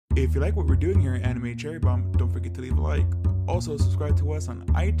If you like what we're doing here at Anime Cherry Bomb, don't forget to leave a like. Also, subscribe to us on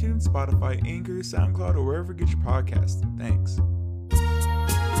iTunes, Spotify, Anchor, SoundCloud, or wherever you get your podcasts. Thanks.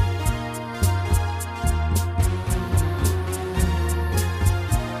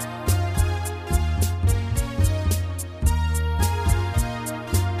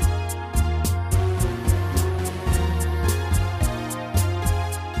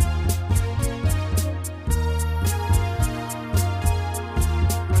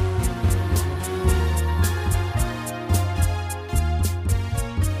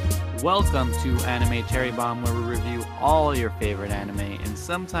 Welcome to Anime Cherry Bomb, where we review all your favorite anime and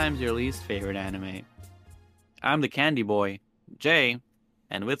sometimes your least favorite anime. I'm the Candy Boy, Jay,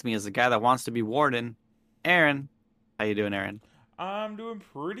 and with me is the guy that wants to be Warden, Aaron. How you doing, Aaron? I'm doing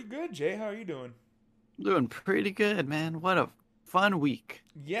pretty good, Jay. How are you doing? Doing pretty good, man. What a fun week.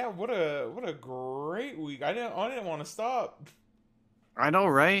 Yeah, what a great week. I didn't want to stop. I know,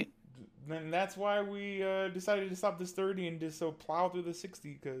 right? And that's why we decided to stop this 30 and just so plow through the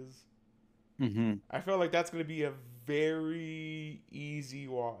 60 because Mm-hmm. I feel like that's gonna be a very easy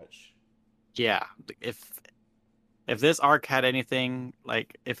watch. Yeah. If this arc had anything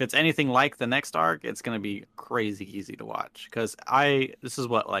if it's anything like the next arc, it's gonna be crazy easy to watch. Cause this is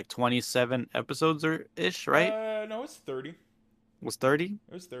what, like 27 episodes or ish, right? No, it's 30. Was 30?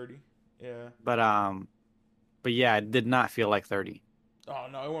 It was 30. Yeah. But yeah, it did not feel like 30 Oh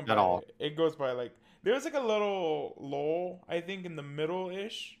no, it went at by. all. It goes by like there was like a little lull, I think, in the middle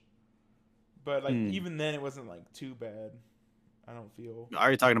ish, but like Hmm. even then, it wasn't like too bad. I don't feel. Are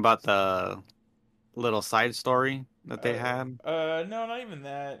you talking about the little side story that they had? No, not even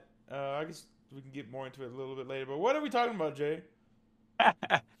that. I guess we can get more into it a little bit later. But what are we talking about, Jay?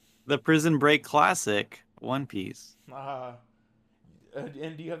 The Prison Break classic, One Piece. Ah,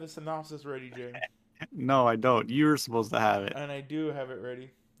 and do you have the synopsis ready, Jay? No, I don't. You were supposed to have it. And I do have it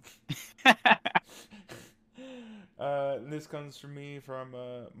ready. This comes from me from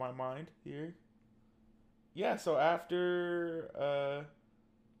my mind here. Yeah, so after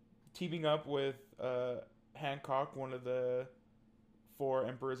teaming up with Hancock, one of the four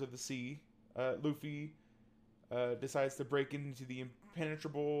Emperors of the Sea, Luffy decides to break into the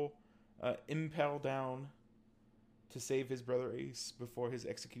impenetrable Impel Down to save his brother Ace before his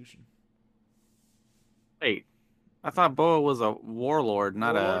execution. Wait, I thought Boa was a warlord,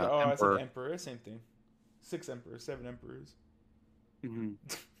 not Warlord? a Oh, I said emperor. Emperor. Same thing. Six Emperors, seven Emperors. Hmm.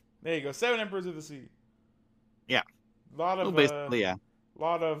 There you go. Seven Emperors of the Sea. Yeah, Lot well, of basically, yeah.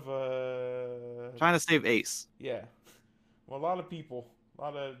 lot of Trying to save Ace. yeah. Well, a lot of people, a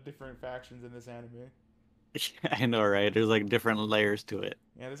lot of different factions in this anime. I know, right? There's like different layers to it.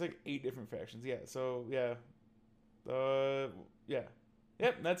 Yeah, there's like eight different factions. Yeah, so yeah, yeah,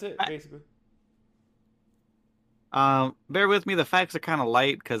 yep. That's it basically. Bear with me. The facts are kind of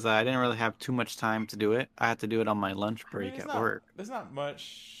light because I didn't really have too much time to do it. I had to do it on my lunch I mean, break at work. there's not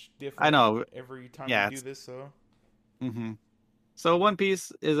much I different know. every time we Yeah, do it's this. So hmm So One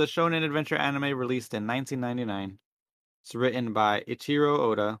Piece is a shonen adventure anime released in 1999. It's written by Ichiro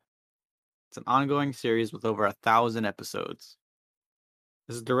Oda. It's an ongoing series with over 1,000 episodes.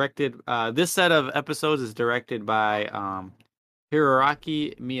 This set of episodes is directed by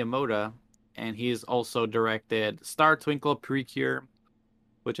Hiroaki Miyamoto, and he's also directed Star Twinkle Precure,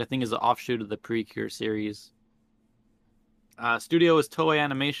 which I think is an offshoot of the Precure series. Studio is Toei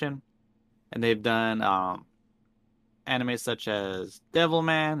Animation, and they've done anime such as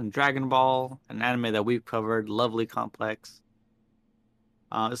Devilman and Dragon Ball, an anime that we've covered, Lovely Complex.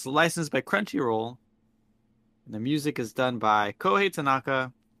 It's licensed by Crunchyroll, and the music is done by Kohei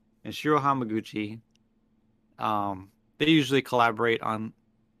Tanaka and Shiro Hamaguchi. They usually collaborate on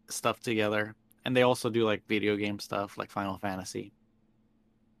stuff together, and they also do like video game stuff like Final Fantasy.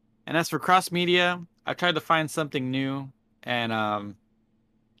 And as for cross media, I tried to find something new, and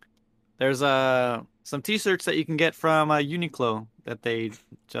there's some T-shirts that you can get from Uniqlo that they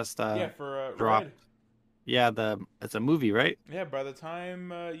just yeah, for dropped. Red. Yeah, the it's a movie, right? Yeah, by the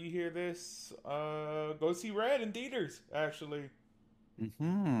time you hear this, go see Red in theaters. Actually,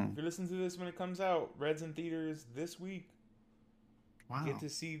 Hmm. if you listen to this when it comes out, Red's in theaters this week. Get Wow. to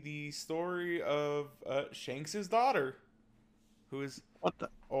see the story of Shanks' daughter, who is What the?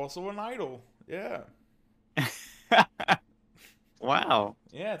 also an idol. Yeah. Wow.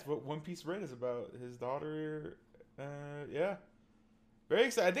 Yeah, it's what One Piece Red is about. His daughter. Yeah. Very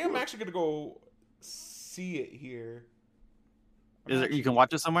excited. I think I'm actually gonna go see it here. I'm You can actually.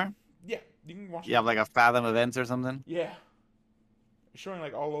 watch it somewhere? Yeah, you can watch You it. have like a Fathom events or something? Yeah, it's showing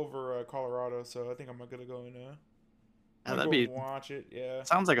like all over Colorado, so I think I'm gonna go and Yeah, might that'd go and be watch it. Yeah.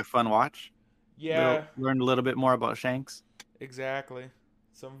 sounds like a fun watch. Yeah. Learn a little bit more about Shanks. Exactly.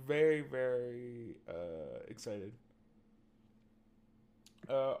 So I'm very, very excited.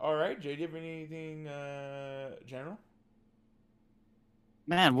 All right, Jay, do you have anything general?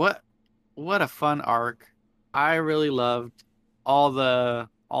 Man, what a fun arc. I really loved all the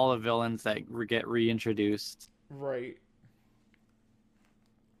villains that get reintroduced. Right.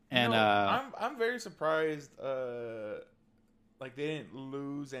 You And know, I'm very surprised. Like they didn't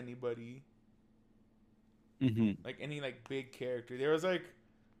lose anybody, mhm. like any like big character. There was like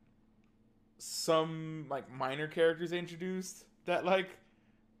some like minor characters they introduced that like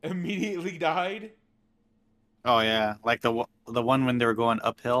immediately died. Oh yeah, like the one when they were going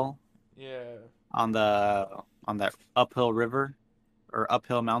uphill Yeah. on the on that uphill river or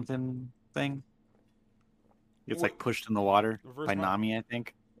uphill mountain thing. It's What like pushed in the water the by first month? Nami, I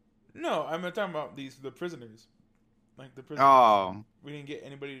think. No, I'm not talking about these the prisoners. Like the prisoners, Oh, we didn't get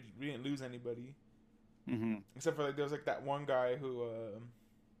anybody. We didn't lose anybody mm-hmm. except for like there was like that one guy who.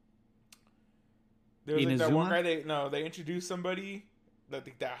 There was like that one Inazuma? guy. They introduced somebody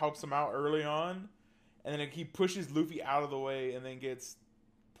that helps him out early on, and then like, he pushes Luffy out of the way and then gets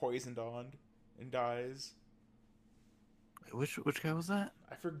poisoned on and dies. Which guy was that?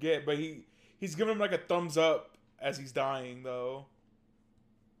 I forget, but he's giving him like a thumbs up as he's dying though.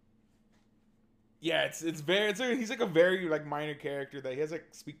 Yeah, he's like a very like minor character that he has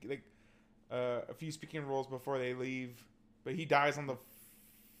like a few speaking roles before they leave, but he dies on the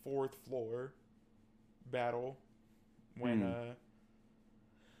fourth floor battle when Hmm.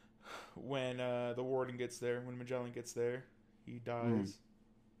 the warden gets there, when Magellan gets there, he Hmm. dies.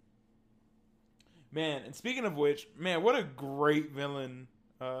 Man, and speaking of which, man, what a great villain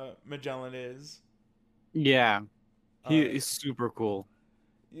Magellan is. Yeah, he Uh, is super cool.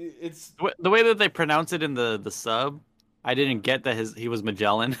 it's The way that they pronounce it in the sub, I didn't get that he was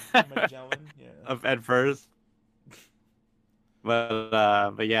Magellan Magellan, yeah. at first.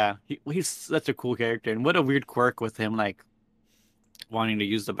 But yeah, he's such a cool character, and what a weird quirk with him like wanting to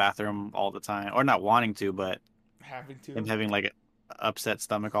use the bathroom all the time, or not wanting to, but Having him to. having like an upset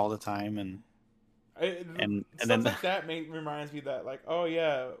stomach all the time, and Stuff then like that reminds me that like, oh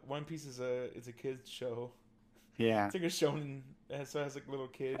yeah, One Piece is a kids show. yeah, It's like a shonen that has like little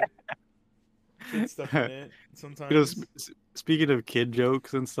kid stuff in it you know, sometimes. speaking of kid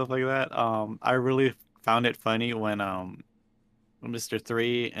jokes and stuff like that, I really found it funny when Mr.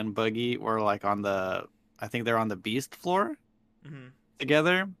 Three and Buggy were like I think they're on the Beast floor Hmm.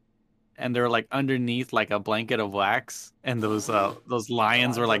 together, and they're like underneath like a blanket of wax, and those The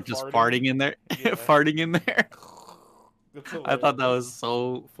lions were lines are like just farting. farting in there, Yeah, farting in there. that's I thought that hilarious. was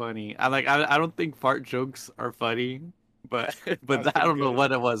so funny. I don't think fart jokes are funny, but That was I pretty don't know good.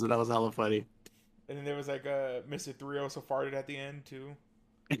 what it was, but that was hella funny. And then there was like Mr. Three also farted at the end too.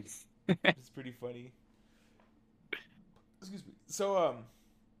 It's pretty funny. Excuse me. So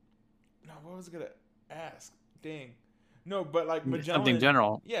no, what was I gonna ask? Dang. No, but like Something Magellan,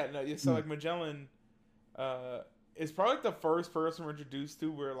 general. yeah, no, yeah, so Hmm. like Magellan, uh, is probably like the first person we're introduced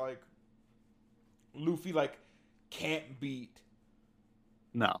to where like Luffy like can't beat.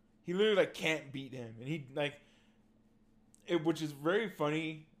 No. He literally like can't beat him, and he like it, which is very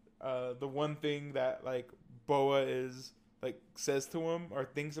funny. The one thing that like Boa is like says to him or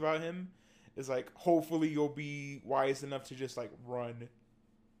thinks about him is like, hopefully you'll be wise enough to just like run.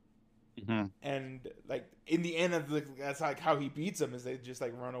 Hmm. And like in the end of that's like how he beats them is they just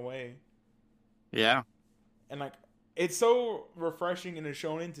like run away. Yeah. And like it's so refreshing in a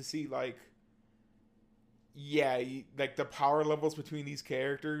shonen to see like yeah, like the power levels between these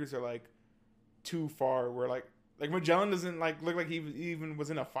characters are like too far. Where like Magellan doesn't like look like he even was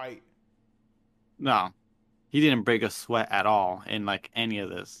in a fight. No. He didn't break a sweat at all in like any of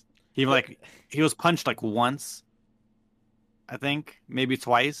this. He But like he was punched like once, I think, maybe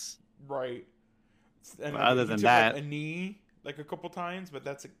twice. right, and But like other he than took like that, a knee like a couple times, but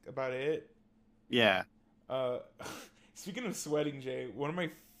that's about it. yeah. Uh, speaking of sweating, Jay, one of my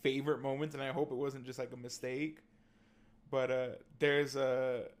favorite moments, and I hope it wasn't just like a mistake, but there's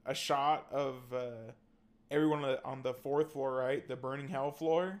a shot of everyone on the fourth floor, right, the burning hell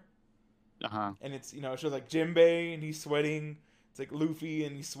floor, Uh-huh. and it's it shows like Jinbei and he's sweating. It's like Luffy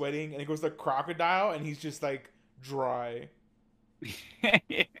and he's sweating, and it goes to Crocodile and he's just like dry.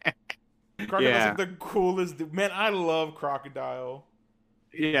 Crocodile's like Yeah. the coolest dude. Man, I love Crocodile.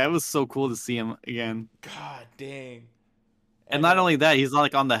 Yeah, it was so cool to see him again. God dang. And And not only that, he's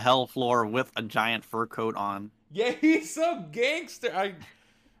like on the hell floor with a giant fur coat on. yeah, he's so gangster.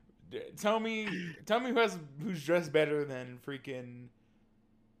 Tell me who's dressed better than freaking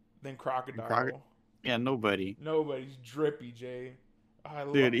than Croc- Crocodile. Yeah, nobody. Nobody's drippy, Jay. I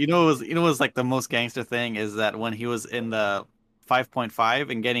Dude, love. you know what was like the most gangster thing is that when he was in the 5.5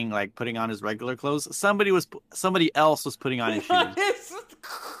 and getting like putting on his regular clothes, somebody else was putting on his shoes. That's so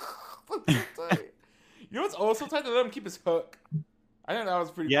tight. You know what's also tight? They let him keep his hook. I think that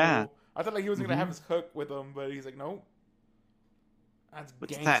was pretty Yeah. cool. I thought like he was gonna have Hmm. his hook with him, but he's like, nope. That's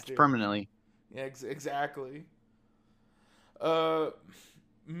It's attached gangster. permanently. Yeah, exactly. Uh,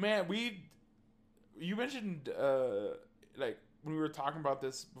 man, you mentioned like when we were talking about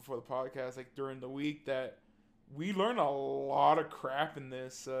this before the podcast, like during the week, that we learned a lot of crap in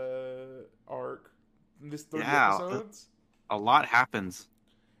this arc, in this 30 Yeah, episodes. a lot happens.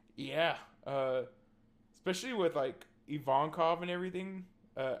 Yeah, especially with like Ivankov and everything,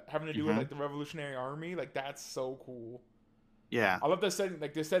 having to do with Hmm. like the Revolutionary Army. Like that's so cool. Yeah. I love that setting.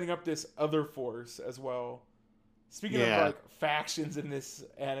 Like they're setting up this other force as well. Speaking of Yeah. like factions in this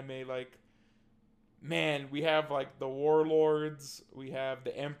anime, like man, we have like the warlords, we have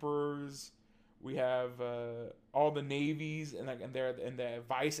the emperors, we have all the navies and the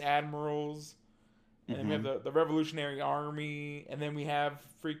vice admirals, and then we have Hmm. the Revolutionary Army, and then we have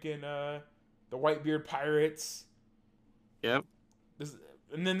freaking the Whitebeard pirates. Yep. This,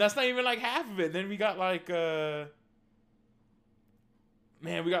 and then that's not even like half of it. Then we got like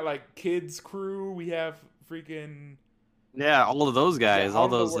man, we got like kids crew. We have freaking Yeah, all of those yeah, guys, all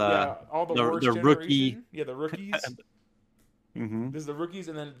those all the worst the rookie. generation. Yeah, the rookies. Hmm. This is the rookies,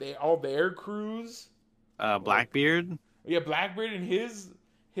 and then they all their crews. Like Blackbeard. yeah, Blackbeard and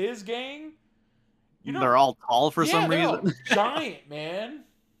his gang. You know, They're all tall for yeah, some they're all reason. giant, man.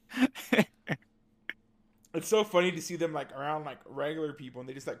 It's so funny to see them like around like regular people, and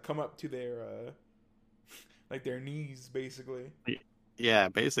they just like come up to their like their knees, basically. Yeah,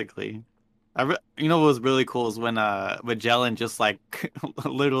 basically. You know what was really cool is when Magellan just like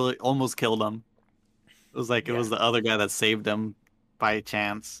literally almost killed him. It was like it Yeah. was the other guy that saved him by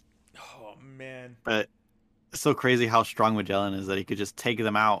chance. Oh man, But it's so crazy how strong Magellan is that he could just take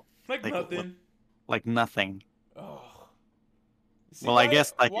them out like like nothing. like nothing. Oh, see Well, I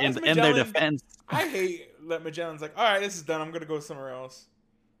guess like why is in their Magellan? defense. I hate that Magellan's like, all right, this is done. I'm gonna go somewhere else.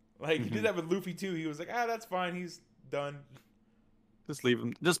 Like he did Mhm. that with Luffy too. He was like, that's fine. He's done. Just leave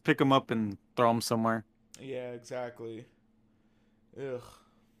him. Just pick him up and throw him somewhere. Yeah, exactly. Ugh.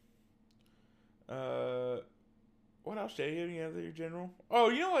 Uh, what else, Jay? Any other general? Oh,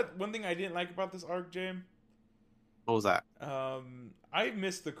 you know what? One thing I didn't like about this arc, Jim. What was that? I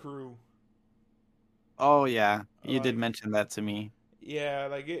missed the crew. Oh yeah, you did Like, mention that to me. yeah,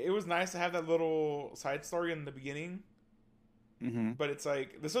 like it was nice to have that little side story in the beginning, Hmm. but it's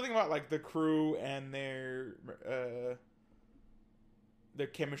like there's something about like the crew and their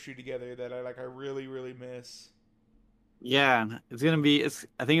chemistry together that I really really miss. Yeah, it's gonna be. It's.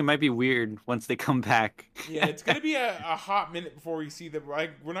 I think it might be weird once they come back. Yeah, it's gonna be a hot minute before we see them.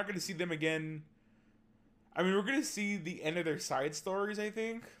 Like we're not gonna see them again. I mean, we're gonna see the end of their side stories. I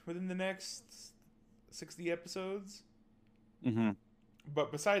think within the next 60 episodes. Hmm.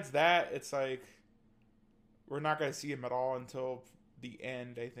 But besides that, it's like we're not gonna see him at all until the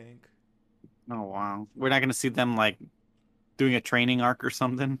end. I think. Oh wow, we're not gonna see them like doing a training arc or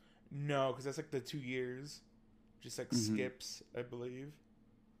something. No, because that's like the 2 years, just like Hmm. skips, I believe.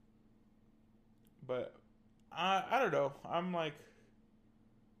 But I don't know. I'm like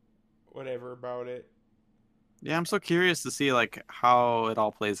whatever about it. Yeah, I'm so curious to see like how it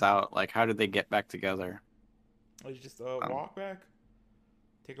all plays out. Like, how did they get back together? It's just Um, walk back,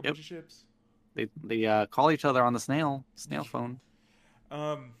 take a yep, bunch of ships. they call each other on the snail phone.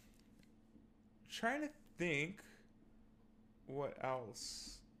 Um, trying to think what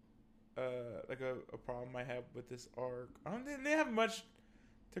else. Like a problem I have with this arc. I don't think they have much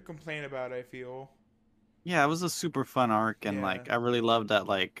to complain about. I feel. Yeah, it was a super fun arc, and Yeah. like I really loved that.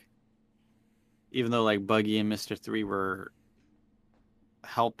 Like, even though like Buggy and Mister Three were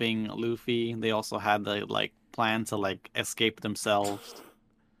helping Luffy, they also had the like plan to like escape themselves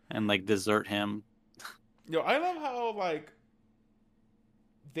and like desert him. Yo, I love how like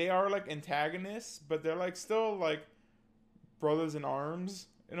they are like antagonists, but they're like still like brothers in arms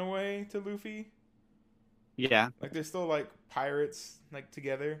in a way to Luffy. Yeah. Like they're still like pirates like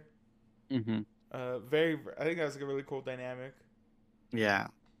together. Hmm. Very. I think that's like a really cool dynamic. Yeah.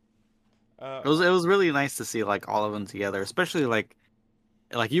 Uh, It was really nice to see like all of them together, especially like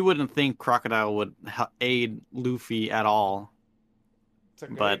you wouldn't think Crocodile would aid Luffy at all, it's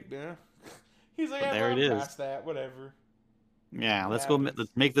like, but hey, yeah. He's like, but yeah, there well, it I'm is. past that. Whatever. Yeah, It let's happens.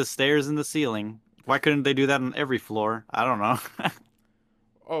 make the stairs in the ceiling. Why couldn't they do that on every floor? I don't know.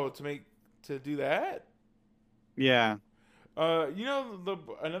 Oh, to do that. Yeah. You know,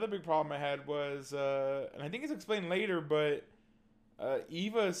 another big problem I had was, and I think it's explained later, but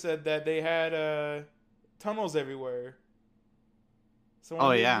Eva said that they had tunnels everywhere. So why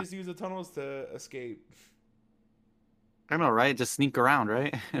Oh don't they yeah, just use the tunnels to escape? I know, right? Just sneak around,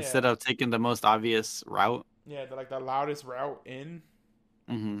 right? Instead Yeah, of taking the most obvious route. yeah, they're like the loudest route in,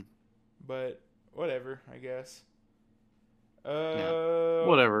 Hmm. but whatever, I guess. Yeah, Uh,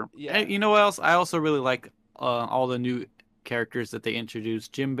 whatever. yeah, You know what else? I also really like all the new characters that they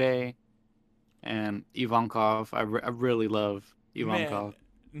introduced. Jinbei and Ivankov. I really love man, Ivankov.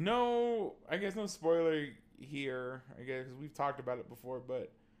 no, I guess no spoiler here. I guess 'cause we've talked about it before,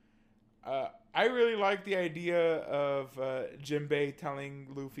 but I really like the idea of Jinbei telling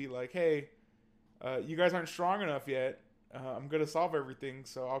Luffy like, "Hey, you guys aren't strong enough yet. I'm gonna solve everything,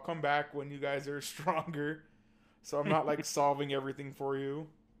 so I'll come back when you guys are stronger. So I'm not like solving everything for you,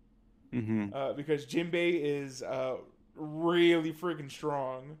 Hmm. because Jinbei is really freaking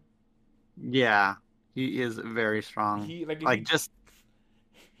strong. Yeah, he is very strong. He like Like just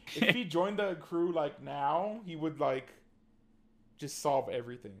if he joined the crew like now, he would like just solve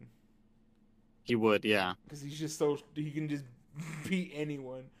everything he would, yeah. because he's just so he can just beat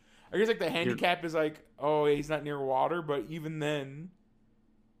anyone. I guess like the You're, handicap is like, oh, he's not near water, but even then,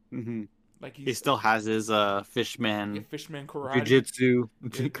 hmm like He he's still has his yeah, fishman fishman karate, jujitsu,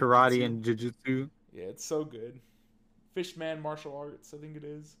 yeah, karate jujitsu. and jujutsu. Yeah, it's so good. Fishman martial arts, I think it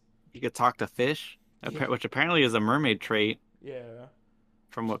is. He could talk to fish, Yeah, which apparently is a mermaid trait, yeah,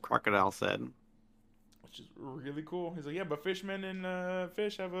 from what Crocodile said. which is really cool. He's like, yeah, but fishmen and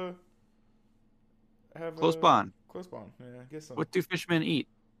fish have Close a bond. close bond. Yeah, I guess so. What do fishmen eat?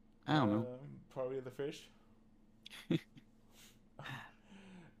 I don't know. Probably the fish.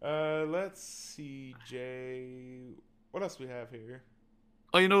 Let's see, Jay. What else we have here?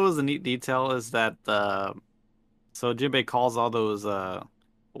 Oh, you know what was a neat detail is that so Jinbei calls all those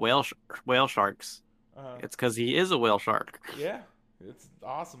whale sharks. Uh, It's because he is a whale shark. yeah, it's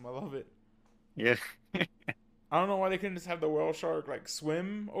awesome. I love it. Yeah. I don't know why they couldn't just have the whale shark like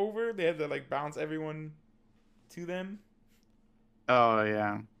swim over. They had to like bounce everyone to them. Oh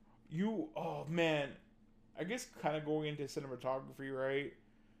yeah. Oh man, I guess kind of going into cinematography, right?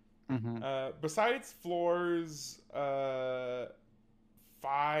 Hmm. Besides floors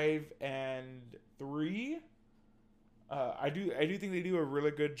 5 and 3, I do think they do a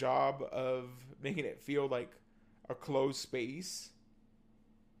really good job of making it feel like a closed space.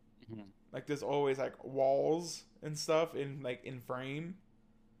 Hmm. Like there's always like walls and stuff in frame,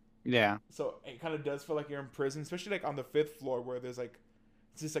 Yeah. so it kind of does feel like you're in prison, especially like on the 5th floor where there's like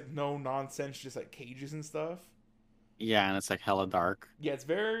it's just like no nonsense, just like cages and stuff. Yeah, and it's like hella dark. Yeah, it's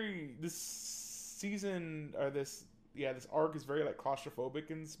very this season or this yeah this arc is very like claustrophobic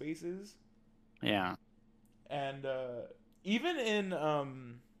in spaces, Yeah. and even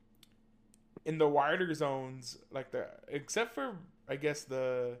in the wider zones like the except for I guess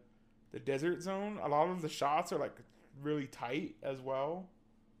the desert zone, a lot of the shots are like really tight as well,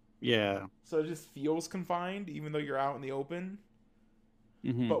 Yeah. so it just feels confined even though you're out in the open.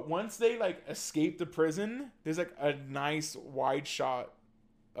 Hmm. But once they like escape the prison, there's like a nice wide shot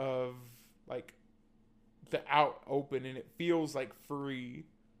of like the out open, and it feels like free.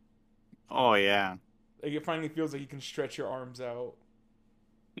 Oh yeah. Like it finally feels like you can stretch your arms out.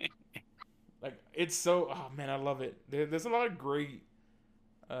 Like it's so oh man, I love it. There's a lot of great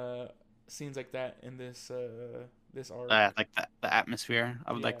uh scenes like that in this arc. Like the atmosphere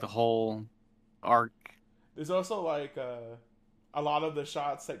of like Yeah. the whole arc. There's also like a lot of the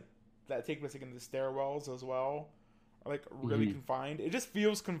shots that take place like in the stairwells as well are like really Hmm. confined. It just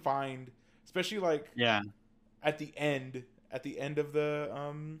feels confined, especially like Yeah. at the end of the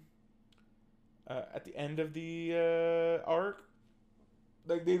at the end of the arc.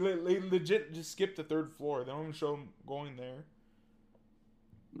 Like they legit just skip the 3rd floor. They don't even show them going there.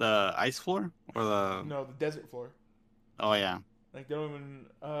 The ice floor or the No, the desert floor. oh yeah. Like they don't even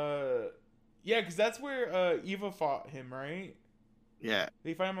yeah, because that's where Eva fought him, right? Yeah. Did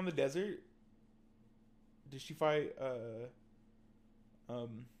he fight him on the desert? Did she fight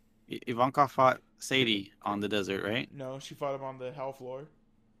Ivankov fought Sadie on the desert, right? no, she fought him on the hell floor.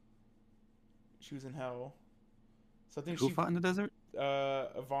 She was in hell. So I think Who she fought in the desert?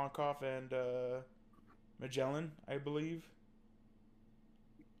 Ivankov and Magellan, I believe.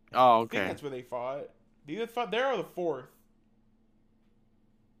 Oh, I think okay. that's where they fought. They either fought there or the 4th.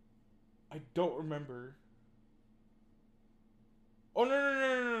 I don't remember. Oh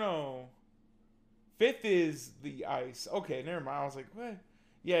no. 5th is the ice. Okay, never mind. I was like, what?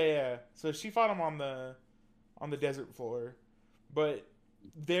 Yeah. So she fought him on the desert floor, but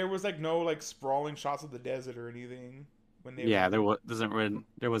there was like no like sprawling shots of the desert or anything when they Yeah, were. there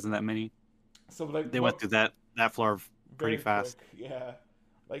wasn't that many. So like They went what? through that floor pretty Very quick, fast. yeah.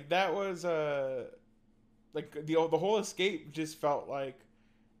 Like that was like the whole escape just felt like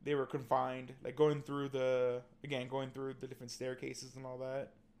they were confined, like going through the different staircases and all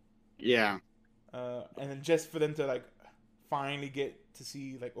that. Yeah. And then just for them to like finally get to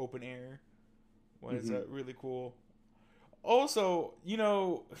see like open air was Hmm. really cool. Also,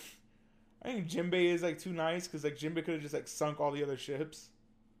 I think Jinbei is like too nice because like Jinbei could have just like sunk all the other ships,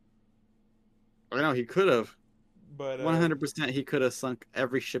 I know he could have. but 100% he could have sunk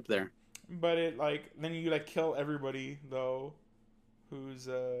every ship there. it like then you like kill everybody though who's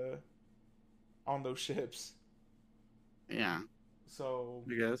on those ships. Yeah, So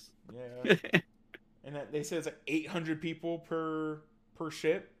I guess. yeah, and that, they say it's like 800 people per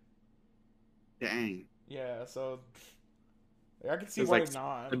ship. Dang. Yeah, so like, I can see It's why like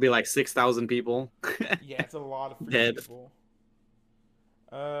not. it'd be like 6,000 people Yeah, it's a lot of freaking dead. people.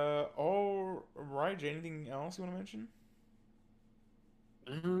 All right, Jay. Anything else you want to mention?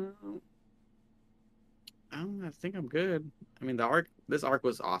 Um, I think I'm good. I mean, this arc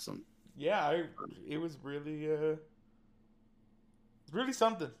was awesome. Yeah, it was really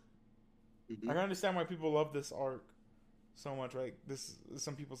something. I Hmm. can understand why people love this arc so much. Right, this is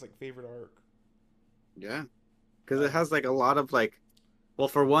some people's like favorite arc. Yeah, because it Uh, has like a lot of like, well,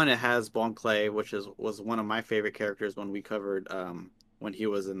 for one, it has Bon Clay, which was one of my favorite characters when we covered when he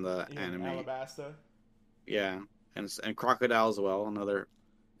was in the in anime. Alabasta, Yeah, and Crocodile as well, another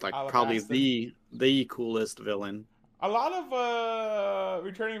like probably Alabasta. the coolest villain. A lot of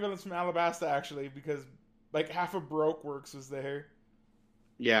returning villains from Alabasta actually, because like half of Baroque Works was there.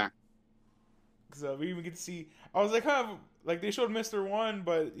 Yeah, So we even get to see. I was like, huh, like they showed Mister One,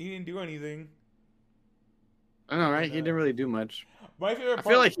 but he didn't do anything. I know, right? And He didn't really do much. my I favorite feel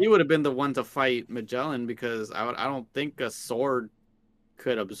part, like he would have been the one to fight Magellan because I don't think a sword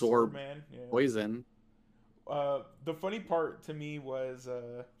could absorb Swordman, yeah. poison. The funny part to me was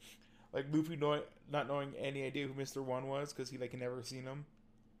like Luffy not knowing any idea who Mister One was because he like had never seen him.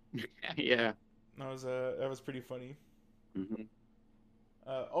 Yeah. That was pretty funny. Hmm.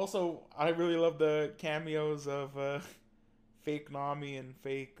 Also, I really love the cameos of fake Nami and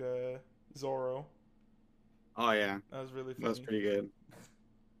fake Zoro. Oh yeah, That was really that was funny. pretty good.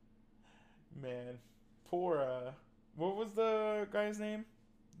 Man, poor what was the guy's name?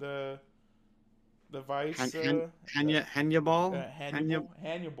 The the Han, vice Han, Hanya Hanya Ball Hanya.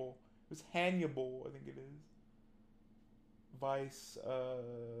 Hannibal. It was Hannibal, I think it is. Vice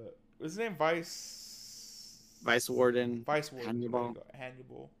what's his name? Vice Warden Vice Warden. There you Hannibal. go.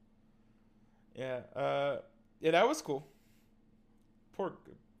 Hannibal. Yeah. Yeah, that was cool. Poor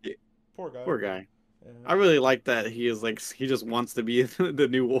Yeah, poor guy. poor guy. I Yeah. really like that he is like he just wants to be the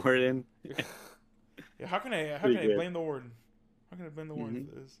new warden. Yeah, how Pretty can I good. blame the warden? How can I blame the warden Hmm.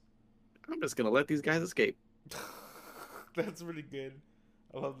 for this? I'm just gonna let these guys escape. That's really good.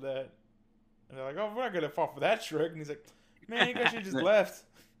 I love that. And they're like, "Oh, we're not gonna fall for that trick." And he's like, "Man, you guys should have just left.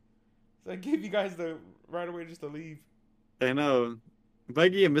 So I gave you guys the right away just to leave." I know.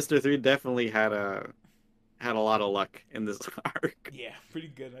 Buggy and Mr. Three definitely had a lot of luck in this arc. Yeah, pretty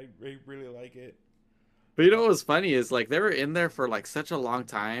good. I really like it. But you know Uh, what was funny is like they were in there for like such a long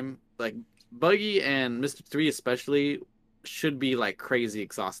time. Like Buggy and Mr. Three especially should be like crazy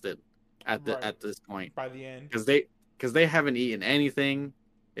exhausted right at this point by the end. because they haven't eaten anything.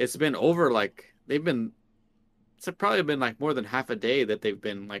 It's been over like they've been it's probably been like more than half a day that they've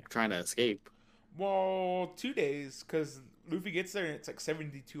been like trying to escape. Well, 2 days because Luffy gets there and it's like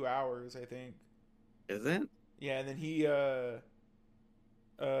 72 hours, I think. Is it? Yeah, and then he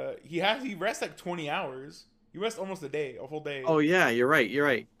rests like 20 hours. He rests almost a whole day. Oh yeah, you're right. You're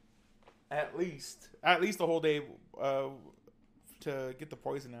right. At least a whole day uh, to get the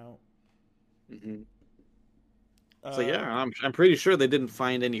poison out. Hmm. So yeah, Uh, I'm pretty sure they didn't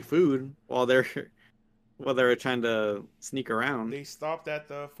find any food while they're while they were trying to sneak around they stopped at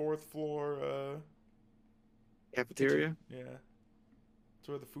the fourth floor kitchen. cafeteria. Yeah, that's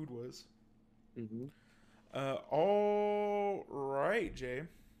where the food was. Hmm. All right, Jay.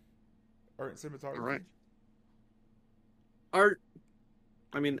 Art and All cinematography. right. Art.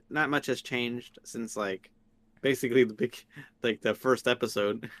 I mean, not much has changed since like basically the big like the first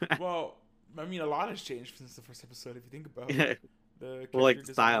episode. Well, I mean, a lot has changed since the first episode. If you think about it, Yeah. the Well, character like style.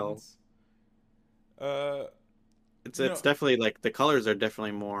 designs. Uh, you It's know, definitely like the colors are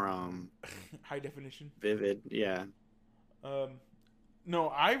definitely more high definition. vivid. Yeah. Um, no,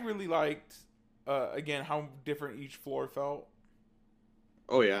 I really liked again how different each floor felt.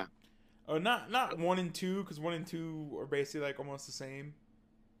 Oh yeah. Not one and two because one and two are basically like almost the same.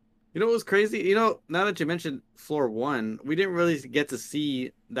 You know what was crazy? You know, now that you mentioned floor one, we didn't really get to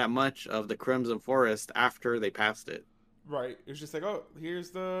see that much of the Crimson Forest after they passed it. Right. It's just like, oh,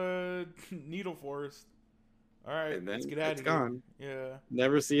 here's the needle forest. All right, and let's then get out it's of here. gone. Yeah.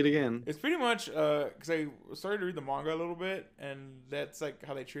 Never see it again. It's pretty much because I started to read the manga a little bit, and that's like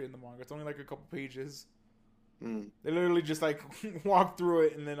how they treat it in the manga. It's only like a couple pages. Mm. They literally just like walk through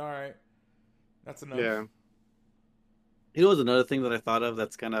it, and then all right, that's enough. Yeah. You know, what's another thing that I thought of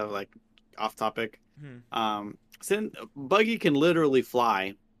that's kind of like off topic. Hmm. Since Buggy can literally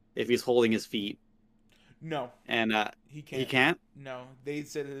fly if he's holding his feet, No, and he he can't. can't. No, they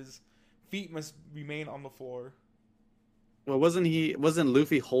said his feet must remain on the floor. Well, wasn't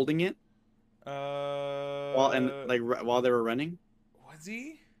Luffy holding it Uh, while they were running? was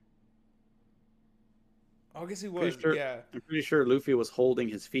he? Oh, I guess he Pretty was. sure. Yeah. I'm pretty sure Luffy was holding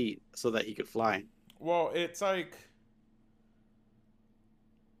his feet so that he could fly. Well, it's like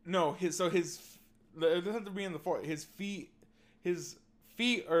no, his it doesn't have to be in the floor. His feet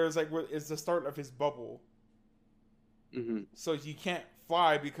are is like is the start of his bubble. Hmm. So he can't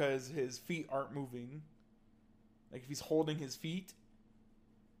fly because his feet aren't moving. Like if he's holding his feet,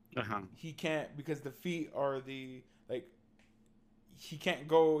 Uh-huh. he can't because the feet are the like he can't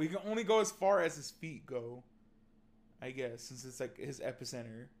go. He can only go as far as his feet go. I guess since it's like his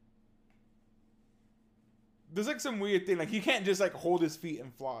epicenter. There's like some weird thing like he can't just like hold his feet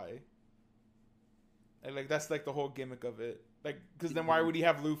and fly. And, like that's like the whole gimmick of it. Like because then why would he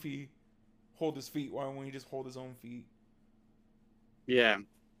have Luffy hold his feet? Why wouldn't he just hold his own feet? Yeah.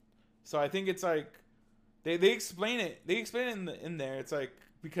 So I think it's like they explain it. They explain it in there. It's like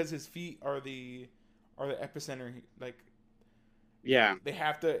because his feet are the epicenter. Like Yeah. they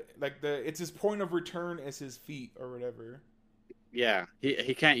have to like the it's his point of return as his feet or whatever. Yeah.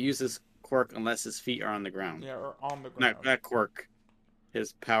 He can't use his quirk unless his feet are on the ground. Yeah, or on the Not ground. not quirk.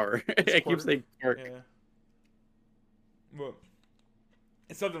 His power. His I keep quirk. saying quirk. Yeah. Well,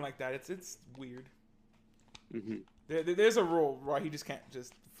 it's something like that. It's weird. Hmm. There's a rule why he just can't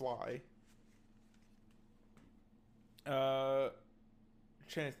just fly.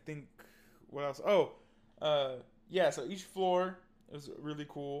 Trying to think what else. Oh, yeah. So each floor is really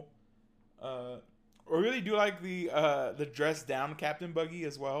cool. I really do like the dressed down Captain Buggy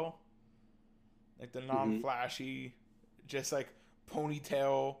as well. Like the non Hmm. flashy, just like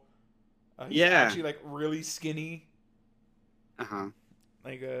ponytail. He's Yeah. actually like really skinny. Uh-huh.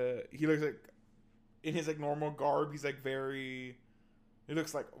 Like he looks like in his like normal garb. He's like very. He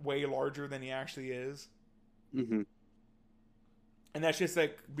looks like way larger than he actually is. Hmm. And that's just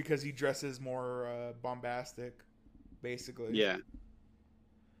like because he dresses more bombastic, basically. Yeah.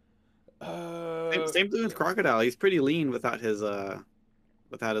 Uh, Same thing with Crocodile. He's pretty lean without his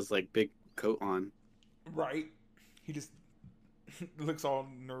like big coat on. right. He just looks all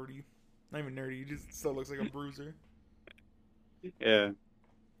nerdy. Not even nerdy. He just still looks like a bruiser. Yeah.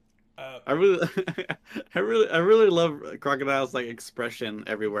 Uh, I really I really love Crocodile's like expression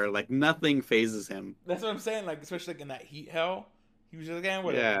everywhere. Like nothing phases him. that's what I'm saying. Like especially like in that heat hell, he was just like, eh,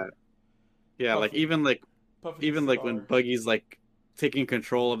 Yeah. whatever. Yeah, like Puffing, puffing his even like when cigar. Buggy's like taking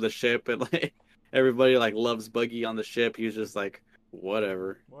control of the ship and like everybody like loves Buggy on the ship, he's just like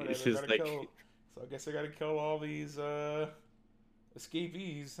whatever. He's Whatever. just Gotta like kill. So I guess I gotta kill all these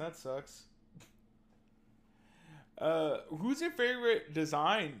escapees. That sucks. Who's your favorite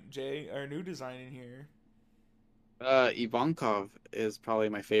design, Jay? Or new design in here? Ivankov is probably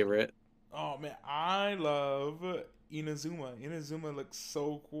my favorite. Oh man, I love Inazuma. Inazuma looks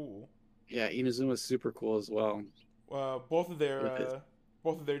so cool. Yeah, Inazuma's super cool as well. Both of With his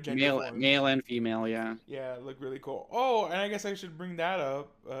their gender male forms. male and female, yeah. Yeah, look really cool. Oh, and I guess I should bring that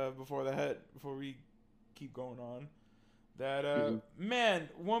up before we keep going on. That Hmm. man,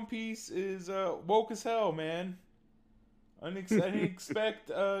 One Piece is woke as hell, man. I didn't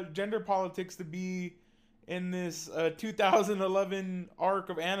expect gender politics to be in this 2011 arc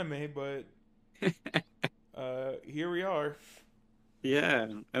of anime, but here we are. Yeah,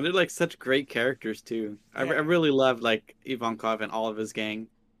 and they're like such great characters too. I Yeah, really love like Ivankov and all of his gang.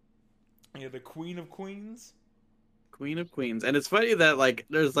 yeah, the Queen of Queens. Queen of Queens. And it's funny that like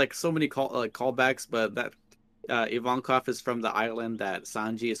there's like so many callbacks, but that Ivankov is from the island that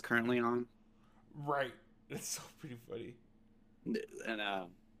Sanji is currently on, Right. That's so pretty funny. and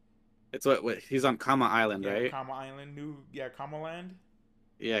it's what he's on Kama Island, Yeah, right? Kama Island, Kama Land,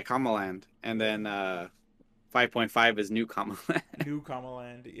 Yeah, Kama Land, and yeah, then 5.5 is New Kama Land. New Kama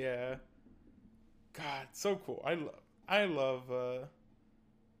Land, yeah. God, so cool. I love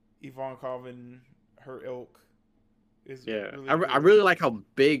Ivankov and her ilk is Yeah, really I cool. really like how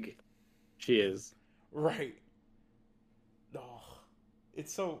big she is. Right. Oh,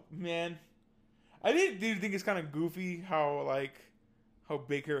 it's so man. I do think it's kind of goofy how like how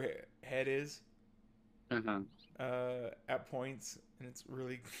big her head is Uh-huh. at points, and it's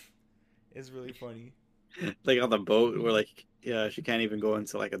really is really funny. Like on the boat where like yeah, she can't even go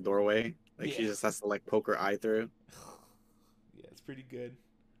into like a doorway. Like Yeah. she just has to like poke her eye through. Yeah, it's pretty good.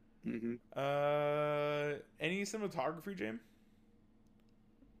 Hmm. Any cinematography, James?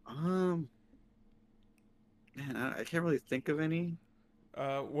 Um, man, I can't really think of any.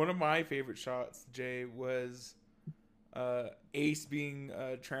 One of my favorite shots, Jay, was Ace being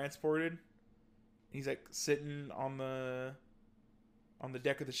transported. He's like sitting on the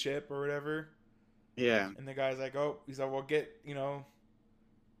deck of the ship or whatever, Yeah. and the guy's like, "Oh," he's like, "Well, get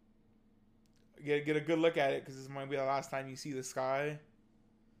a good look at it because this might be the last time you see the sky."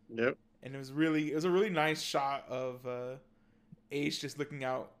 Yep. And it was a really nice shot of Ace just looking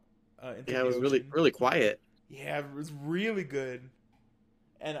out into Yeah, it the was really ocean. really quiet. Yeah, it was really good,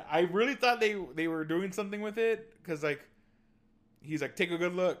 and I really thought they were doing something with it because like he's like, take a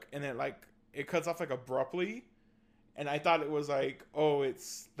good look, and then like it cuts off like abruptly, and I thought it was like, oh,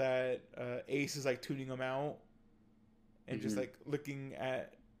 it's that Ace is like tuning him out and just Hmm. like looking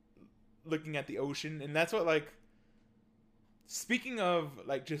at the ocean, and that's what like speaking of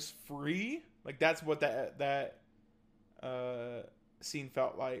like just free, like that's what that uh scene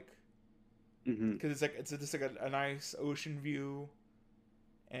felt like Hmm. because it's like it's just like a nice ocean view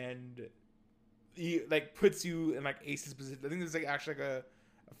and he like puts you in like Ace's position. I think there's like actually like a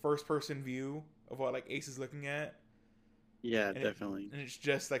first person view of what like Ace is looking at, Yeah, and definitely. it's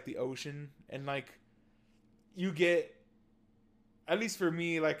just like the ocean and like you get at least for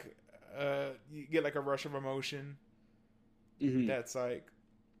me like you get like a rush of emotion Hmm. that's like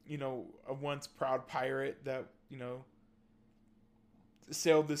a once proud pirate that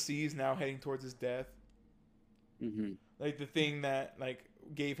sailed the seas now heading towards his death. Hmm. Like the thing that like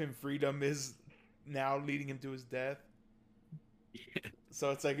gave him freedom is now leading him to his death.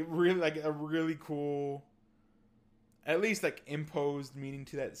 So it's like really like a really cool, at least like imposed meaning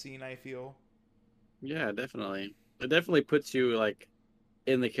to that scene. I feel Yeah, definitely. It definitely puts you like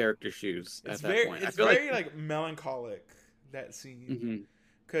in the character's shoes at that point. I it's feel like. very like melancholic that scene Hmm.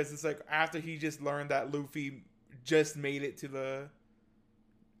 because it's like after he just learned that Luffy just made it to the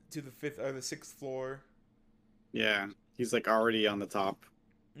fifth or the sixth floor. Yeah, he's like already on the top.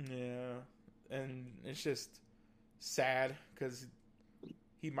 Yeah, and it's just sad because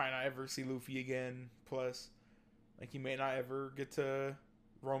he might not ever see Luffy again. Plus, like he may not ever get to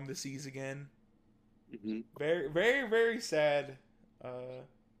roam the seas again. Hmm. Very, very, very sad uh,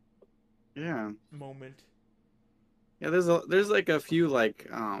 Yeah. moment. Yeah, there's like a few like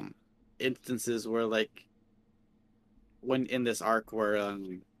instances where like when in this arc where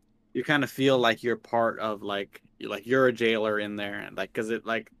you kind of feel like you're part of like you're a jailer in there and like because it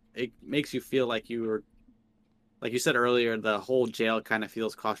makes you feel like you were like you said earlier the whole jail kind of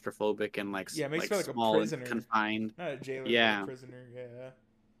feels claustrophobic and Yeah, it makes like you feel like a small and prisoner, confined. not a jailer, but a Yeah. prisoner. Yeah.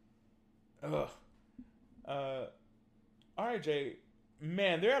 Ugh. Uh. All right, Jay.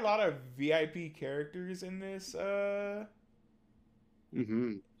 Man, there are a lot of VIP characters Hmm. in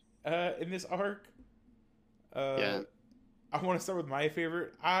this arc. Uh, Yeah. I want to start with my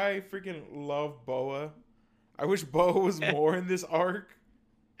favorite. I freaking love Boa. I wish Boa was more in this arc,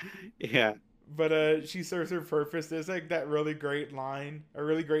 Yeah. but she serves her purpose. There's like that really great line, a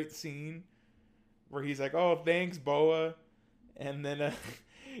really great scene where he's like, "Oh, thanks, Boa," and then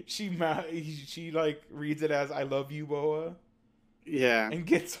she like reads it as "I love you, Boa," Yeah. and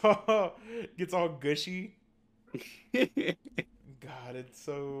gets all gushy. God, it's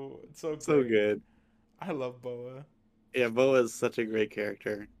so So great. good. I love Boa. Yeah, Bo is such a great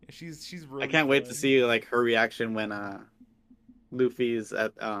character. She's I really can't wait to fun. see like her reaction when Luffy's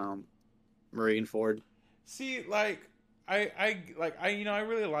at Marineford. See, like I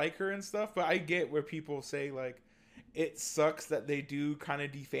really like her and stuff, but I get where people say like it sucks that they do kind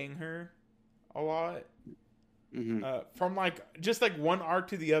of defang her a lot. Hmm. From like just like one arc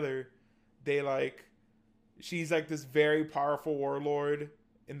to the other, they like she's like this very powerful warlord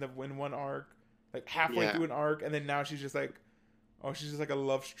in one arc, like halfway Yeah. through an arc, and then now she's just like, oh, she's just like a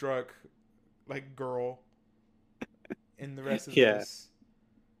love struck like girl in the rest of Yeah. this.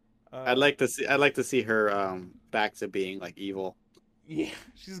 Uh, I'd like to see her back to being like evil. yeah,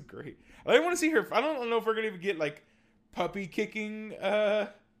 she's great. I want to see her. I don't know if we're gonna even get like puppy kicking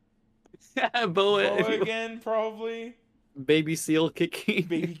Boa Bo again, probably. baby seal kicking.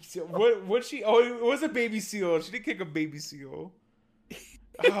 Baby seal. What she? Oh, it was a baby seal. She did kick a baby seal.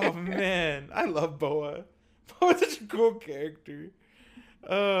 Oh man, I love Boa. Boa's such a cool character.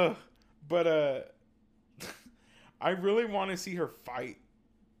 Uh, but I really want to see her fight.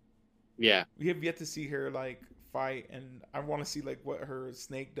 Yeah. We have yet to see her like fight, and I want to see like what her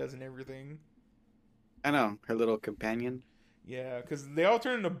snake does and everything. I know, her little companion. Yeah, because they all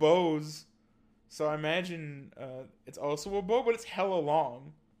turn into bows. So I imagine it's also a bow, but it's hella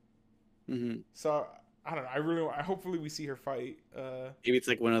long. Hmm. So I don't know. I hopefully we see her fight Maybe it's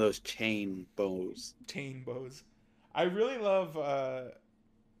like one of those chain bows. chain bows. I really love.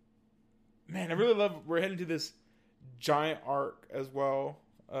 Man, I really love. We're heading to this giant arc as well.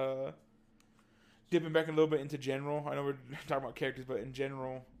 Dipping back a little bit into general. I know we're talking about characters, but in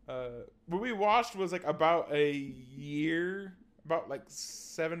general, what we watched was like about a year, about like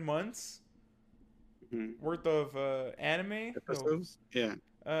 7 months Hmm. worth of anime. No, Episodes? Yeah.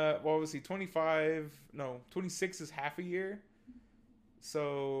 what was he? 25? No, 26 is half a year.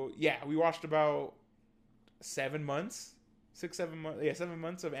 So yeah, we watched about 7 months, 6, 7 months. Yeah, 7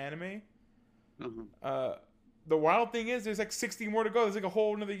 months of anime. Uh-huh. Uh, the wild thing is, there's like 60 more to go. There's like a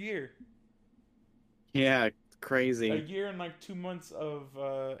whole another year. Yeah, A crazy. year and like 2 months of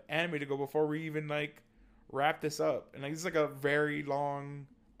anime to go before we even like wrap this up. And like this is like a very long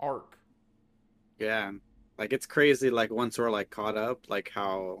arc. Yeah. Like it's crazy like once we're like caught up, like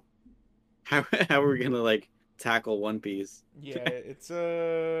how we're gonna like tackle One Piece. Yeah, it's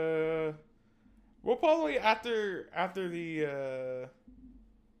we'll probably after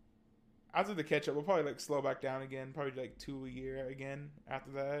the catch up, we'll probably like slow back down again, probably like two a year again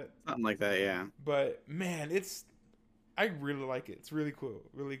after that. Something like that, yeah. But man, I really like it. It's really cool.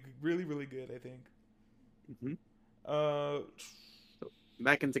 Really really really good, I think. Hmm. Uh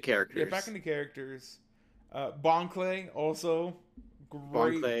Back into yeah, back characters. into characters. Bon Clay also Bon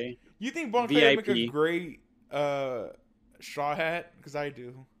great. Clay, You think Bon Clay would make a VIP. great Straw Hat? Because I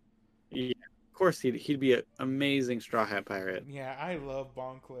do. Yeah, of course he'd be an amazing Straw Hat Pirate. Yeah, I love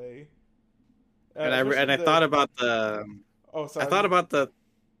Bon Clay. And Especially I thought the. about the Oh, I sorry. thought about the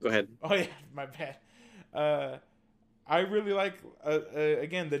go ahead. Oh yeah, my bad. Uh, I really like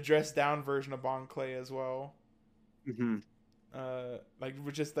again the dressed down version of Bon Clay as well. Hmm. Like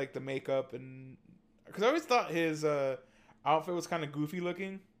with just like the makeup and because I always thought his outfit was kind of goofy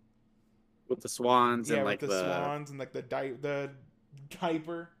looking. With the swans Yeah, and with like the the swans and like the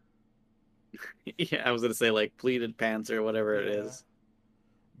diaper. yeah, I was gonna say like pleated pants or whatever it Yeah, is.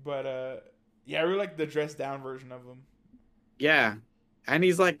 but yeah, I really like the dressed down version of him. Yeah. And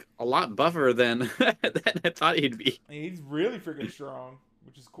he's like a lot buffer than than I thought he'd be. He's really freaking strong,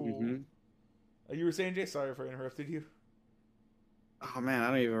 which is cool. Hmm. You were saying, Jay? Sorry if I interrupted you. Oh man, I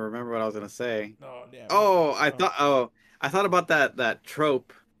don't even remember what I was gonna say. Oh damn. Oh, Oh, I thought about that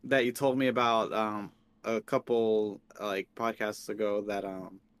trope that you told me about a couple like podcasts ago that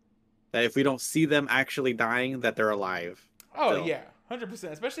if we don't see them actually dying that they're alive oh still. yeah,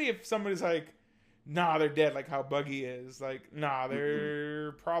 100%. Especially if somebody's like, nah, they're dead, like how Buggy is. Like, nah, Hmm.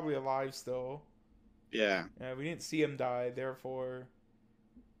 they're probably alive still. Yeah, Yeah, we didn't see him die, therefore,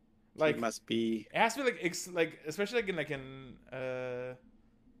 he like, must be. it has to be like, like especially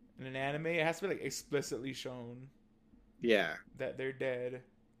in an anime, it has to be like explicitly shown Yeah. that they're dead,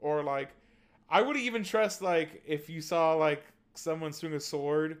 or like, I would even trust like if you saw like someone swing a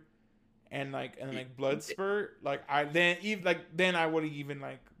sword and then like blood spurt, like I then even like then I would even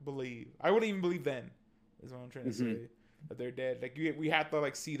like believe. I wouldn't even believe then. Is what I'm trying to Hmm. say that they're dead. Like we have to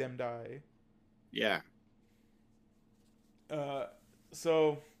like see them die. Yeah. Uh,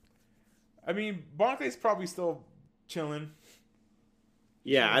 so I mean, Bonke's probably still chilling,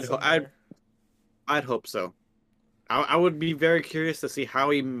 Yeah. somewhere. I'd hope so. I would be very curious to see how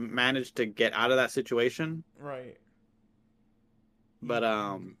he managed to get out of that situation. Right. But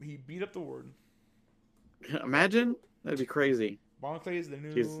He beat up the warden. imagine that'd be crazy. Bonke is the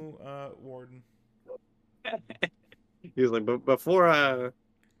He's new warden. he was like, but before I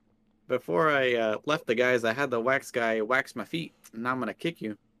left the guys, I had the wax guy wax my feet. And now I'm gonna kick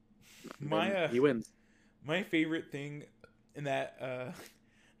you. And My then he wins. my favorite thing in that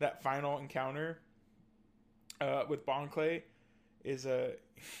that final encounter with Bon Clay is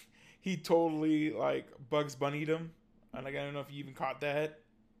he totally like Bugs Bunny'd him. And like I don't know if you even caught that.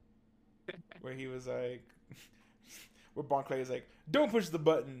 Where he was like where Bon Clay is like, don't push the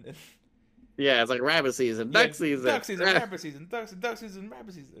button. Yeah, it's like rabbit season, Yeah, duck season. duck season, rabbit season, duck season,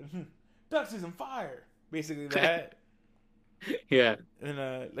 rabbit season. Duck season fire. Basically that. Yeah,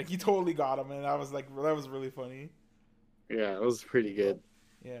 And like he totally got him and I was like that was really funny. yeah, it was pretty good.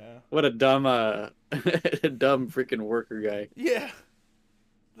 Yeah. What a dumb, dumb freaking worker guy. Yeah.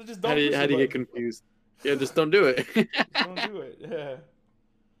 Just don't push How the do you get button. confused? Yeah, just don't do it. Just don't do it. Yeah.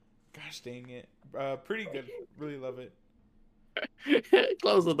 Gosh dang it. Pretty good. Really love it.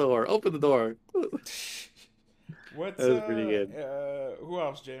 Close the door. Open the door. What's That was pretty good. who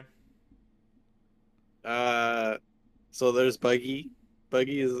else, Jay? Uh, so there's Buggy.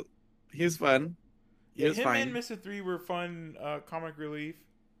 Buggy is he's fun. He Yeah, was him and fine. Mr. Three were fun comic relief.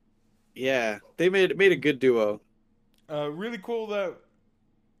 Yeah, they made a good duo. Really cool that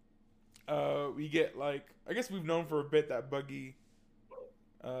we get like I guess we've known for a bit that Buggy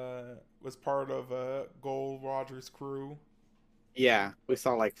was part of Gold Roger's crew, Yeah, we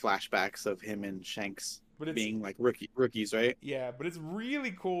saw like flashbacks of him and Shanks but it's being like rookies, right? yeah, but it's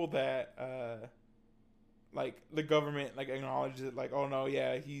really cool that like the government like acknowledges it, like oh no,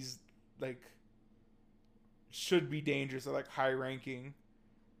 yeah, he's like should be dangerous or like high ranking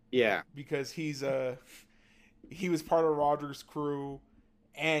Yeah. because he was part of Roger's crew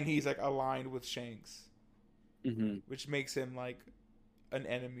and he's like aligned with Shanks, Hmm. which makes him like an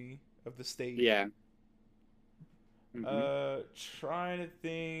enemy of the state. Yeah. Hmm. Trying to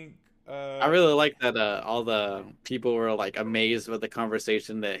think. I really like that all the people were like amazed with the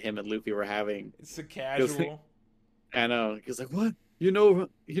conversation that him and Luffy were having. It's a Because casual. I know he's like, "What? You know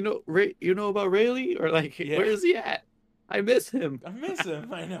about Rayleigh? Or like, Yeah, where is he at? I miss him." I miss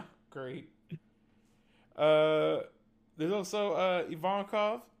him. I know. Great. Uh, there's also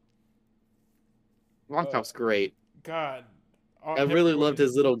Ivankov. Uh, Volkov's great. God, I really loved everyone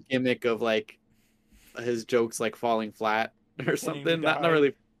his little gimmick of like his jokes like falling flat or pretending to something. Not die,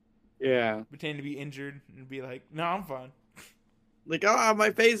 really. Yeah. pretending to be injured, and be like, "No, I'm fine." Like, ah,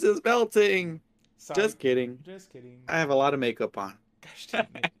 my face is melting. Sorry, Just kidding. just kidding. I have a lot of makeup on. Gosh dang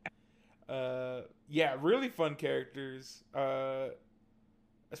it. Yeah, really fun characters.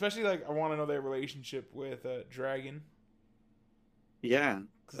 Especially like I want to know their relationship with Dragon Yeah,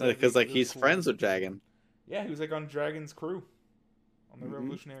 because because like it was he's cool. friends with Dragon. Yeah, he was like on Dragon's crew on the Hmm.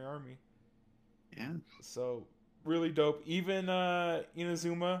 Revolutionary Army. Yeah. So really dope. Even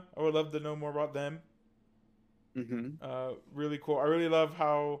Inazuma, I would love to know more about them. Hmm. Really cool. I really love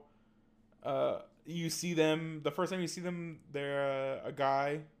how you see them. The first time you see them, they're a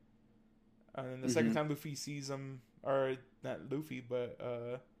guy, and then the second Hmm. time Luffy sees them, or not Luffy, but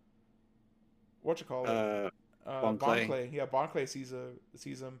what you call it? Uh, Bon Bon Clay. Clay. Yeah, Bon Clay sees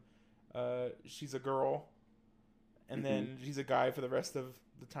him. She's a girl, and Hmm. then she's a guy for the rest of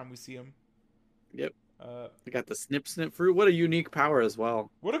the time we see him. Yep. Uh, I got the snip fruit. What a unique power as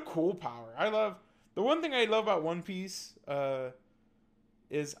well. what a cool power! I love the one thing I love about One Piece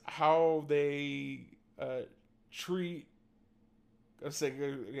is how they treat. Let's say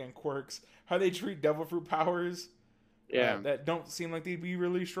again quirks. How they treat Devil Fruit powers Yeah. that don't seem like they'd be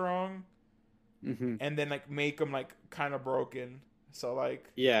really strong, Hmm. and then like make them like kind of broken. So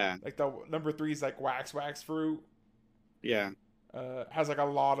Yeah. like the number three is like wax fruit. Yeah. Has like a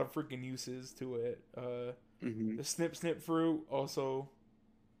lot of freaking uses to it. Hmm. The snip fruit also.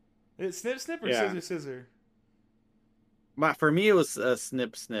 It's snip or Yeah. scissor. For me, it was a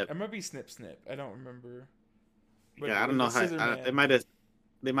snip. It might be snip. I don't remember. But Yeah, I don't know the how scissor man.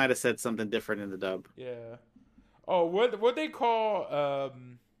 they might have said something different in the dub. Yeah. Oh, what they call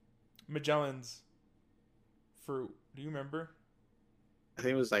Magellan's fruit? Do you remember? I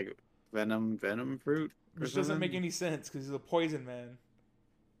think it was like venom fruit or Which doesn't make something. any sense because he's a poison man.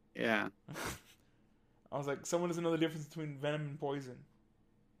 Yeah. I was like, someone doesn't know the difference between venom and poison.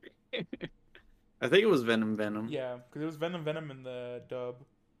 I think it was venom. Yeah, because it was venom in the dub.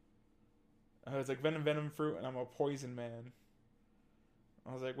 I was like venom fruit, and I'm a poison man.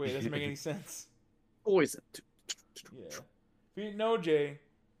 I was like, wait, it doesn't make any sense. Poison. Yeah. If you didn't know, Jay,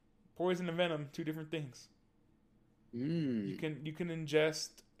 poison and venom, two different things. You Mm. can you can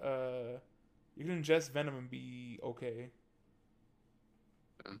ingest you can ingest venom and be okay.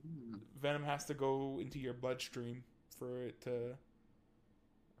 Ah. Venom has to go into your bloodstream for it to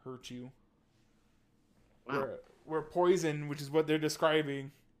hurt you. Wow. Where poison, which is what they're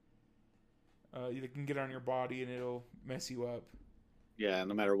describing, you can get on your body and it'll mess you up. Yeah,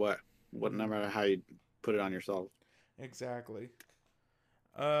 no matter no Mm-hmm. matter how you put it on yourself. Exactly.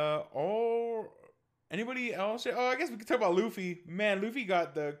 Or anybody else? Oh, I guess we could talk about Luffy. Man, Luffy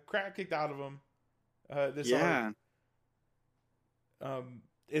got the crap kicked out of him. This arc. Yeah.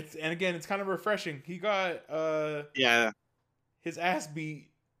 It's and again, it's kind of refreshing. He got Yeah. his ass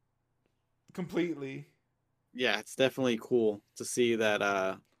beat completely. Yeah, it's definitely cool to see that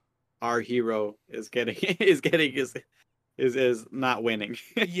our hero is getting is not winning.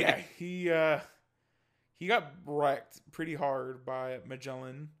 Yeah, he got wrecked pretty hard by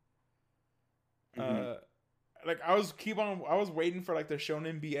Magellan. Hmm. Uh, like I was waiting for like the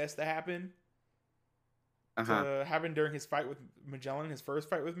Shonen BS to happen Uh-huh. during his fight with Magellan, his first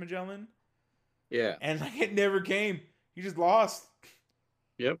fight with Magellan, Yeah. and like it never came. He just lost,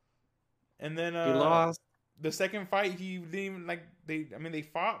 Yep. and then He lost. the second fight he didn't even like they. I mean they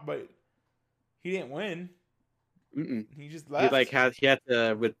fought, but he didn't win. Mm-mm. He just He left. like he had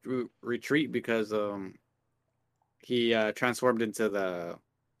to retreat because he transformed into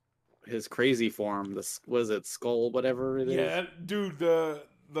his crazy form. Was it skull, whatever it is. Yeah, dude, the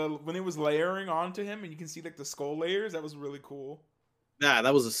when it was layering onto him and you can see like the skull layers, that was really cool. Yeah,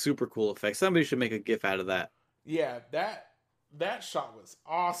 that was a super cool effect. Somebody should make a GIF out of that. Yeah, that shot was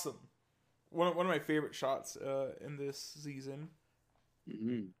awesome. One of my favorite shots in this season.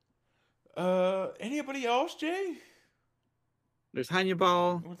 Hmm. Anybody else, Jay? There's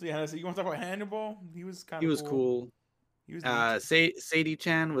Hannibal. You want to talk about Hannibal? He was kind He of was cool. cool. He was neat. Sadie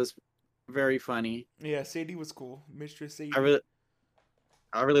Chan was very funny. Yeah, Sadie was cool. Mistress Sadie.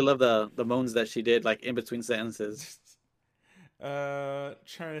 I really love the moans that she did, like in between sentences. Trying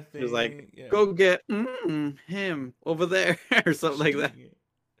to think. She was like, yeah. "Go get him over there," or something like that.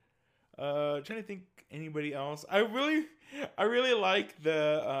 Trying to think anybody else. I really like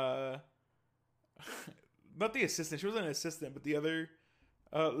the not the assistant. She wasn't an assistant, but the other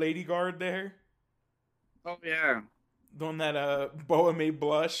lady guard there. Oh yeah, The one that Boa made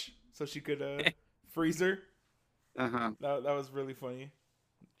blush so she could freeze her. uh-huh. That was really funny.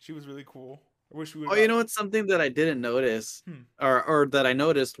 She was really cool. I wish we would. Oh, you know what's something that I didn't notice, or that I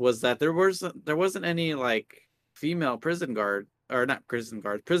noticed was that there wasn't any like female prison guard, or not prison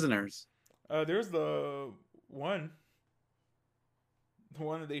guard, prisoners. There's the one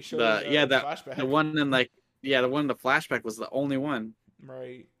that they showed The in yeah the that flashback. the one in like yeah the one in the flashback was the only one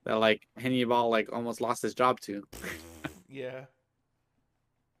Right. that like Hannibal like almost lost his job to. Yeah.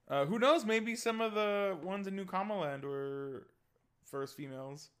 Who knows? Maybe some of the ones in New Kamaland were first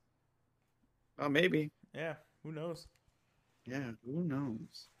females. Oh, maybe. Yeah. Who knows? Yeah, who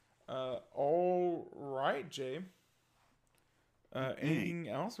knows? All right, Jay. Okay. Anything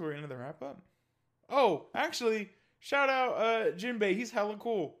else? We're into the wrap up. Oh, actually, shout out Jinbei. He's hella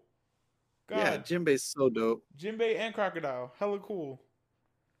cool. God. Yeah, Jinbei's so dope. Jinbei and Crocodile, hella cool.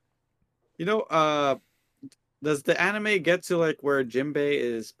 You know, does the anime get to like where Jinbei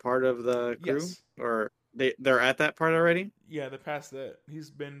is part of the crew, Yes. or they're at that part already? Yeah, the past that he's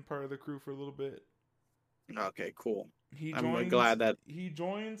been part of the crew for a little bit. Okay, cool. He I'm joins, glad that he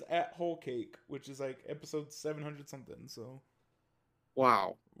joins at Whole Cake, which is like episode 700 something. So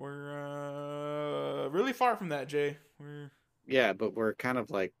wow. we're really far from that, Jay. Yeah, but we're kind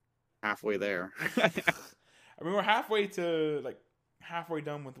of like halfway there. I mean, we're halfway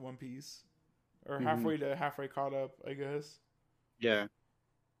done with One Piece, or halfway caught up, I guess. Yeah.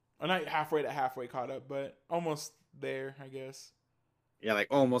 Or not halfway caught up, but almost there, I guess. Yeah, like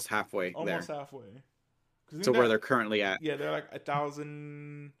almost halfway Almost there. halfway. So where they're currently at. Yeah, they're like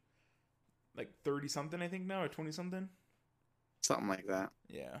 1,000, like 30 something, I think now, or 20 something. Something like that.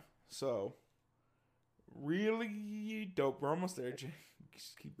 Yeah. So really dope. We're almost there, Jay.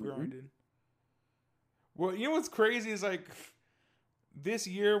 Just keep grinding. Well, you know what's crazy is like this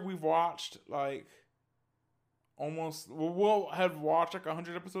year we've watched like we'll have watched like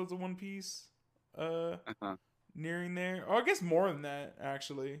 100 episodes of One Piece. Nearing there. Oh, I guess more than that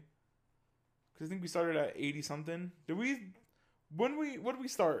actually. Because I think we started at 80 something. What did we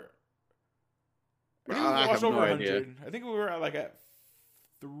start? I think we watched over 100. Idea. I think we were at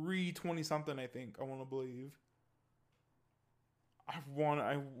 320 something. I think I want to believe.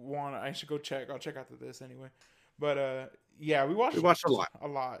 I should go check. I'll check after this anyway. But yeah, we watched a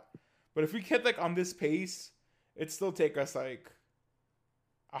lot. But if we kept like on this pace, it'd still take us like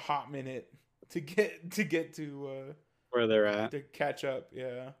a hot minute to get to where they're at, to catch up.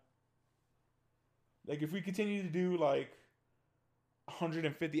 Yeah. Like if we continue to do like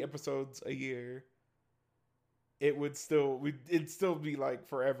 150 episodes a year, it'd still be like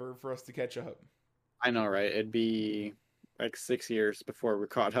forever for us to catch up. I know, right? It'd be like 6 years before we're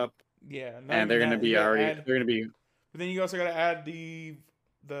caught up. Yeah, and they're gonna be already. They're gonna be. But then you also gotta add the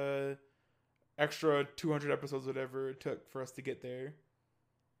extra 200 episodes, whatever it took for us to get there.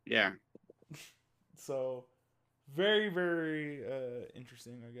 Yeah. So, very, very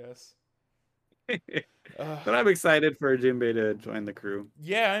interesting, I guess. But I'm excited for Jinbei to join the crew.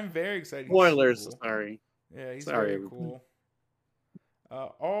 Yeah, I'm very excited. Spoilers, so cool. Sorry. Yeah, he's very cool.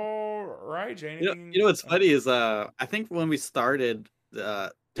 All right, Jane. You know what's funny is I think when we started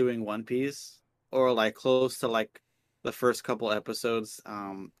doing One Piece, or like close to like the first couple episodes,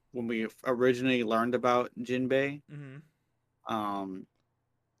 when we originally learned about Jinbei,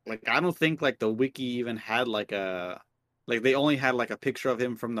 like I don't think like the wiki even had like they only had like a picture of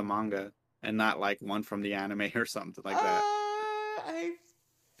him from the manga and not like one from the anime or something like that. I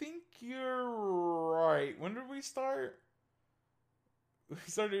think you're right. When did we start? We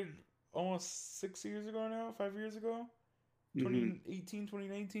started almost 6 years ago now, 5 years ago, 2018,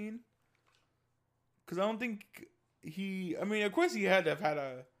 2019. Because I don't think I mean, of course he had to have had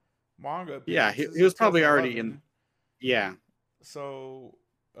a manga. Yeah, he was probably already in. Yeah. So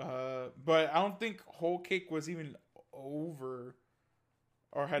But I don't think Whole Cake was even over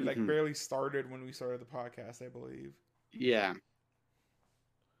or had like Hmm. barely started when we started the podcast, I believe. Yeah.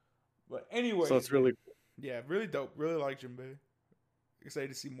 But So anyways, it's man, really yeah, really dope. Really like Jinbei. Excited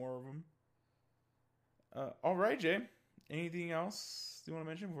to see more of him. All right, Jay. Anything else you want to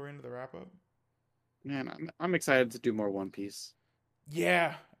mention before we end the wrap up? man. I'm excited to do more One Piece.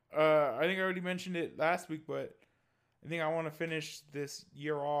 Yeah. I think I already mentioned it last week, but I think I want to finish this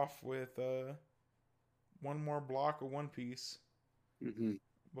year off with one more block of One Piece Hmm.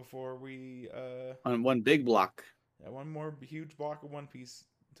 before we On one big block. yeah, one more huge block of One Piece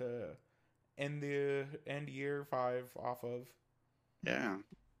to end year 5 off of. Yeah.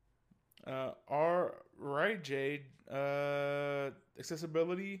 All right, Jade.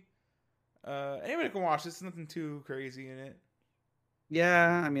 Accessibility. Anybody can watch this. Nothing too crazy in it.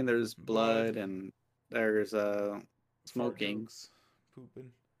 Yeah. I mean, there's Blood, blood and there's fart smoking. jokes,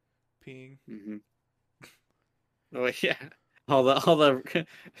 pooping, peeing. Hmm. Oh yeah. All the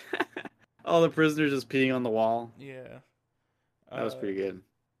all the prisoners just peeing on the wall. Yeah. That was Uh, pretty good.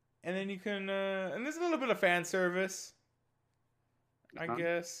 and then you can, and there's a little bit of fan service, I Huh?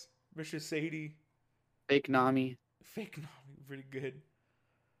 guess. Mr. Sadie, Fake Nami. fake Nami, pretty good.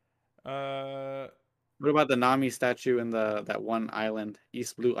 Uh, What about the Nami statue in the that one island,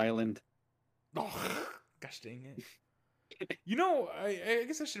 East Blue Island? oh, gosh dang it. You know, I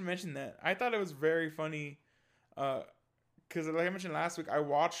guess I should mention that. I thought it was very funny, because like I mentioned last week, I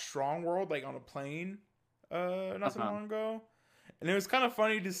watched Strong World like on a plane, not so Uh-huh. long ago, and it was kind of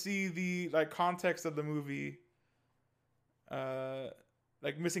funny to see the like context of the movie, uh,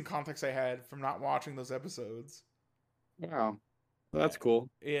 like missing context I had from not watching those episodes. Wow. Well, Uh, that's cool.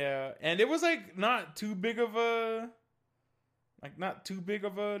 yeah, and it was like not too big of a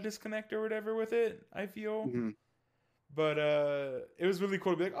disconnect or whatever with it. I feel, Hmm. but it was really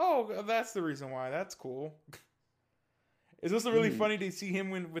cool to be like, oh, that's the reason why. That's cool. It's also really Mm. funny to see him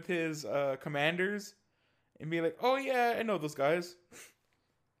with his commanders and be like, oh yeah, I know those guys.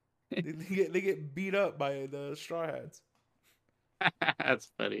 They get beat up by the Straw Hats. That's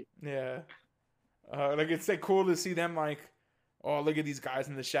funny. Yeah, like it's like cool to see them like, oh look at these guys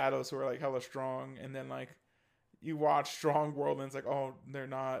in the shadows who are like hella strong, and then like you watch Strong World and it's like, oh, they're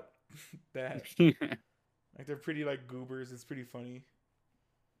not that. Like they're pretty like goobers. It's pretty funny.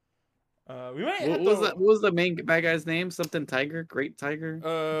 We might What have was that? to What was the main bad guy's name? Something Tiger? Great Tiger?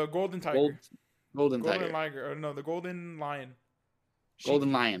 Golden Gold Tiger, Golden Golden Tiger. Liger. No, the Golden Lion. Golden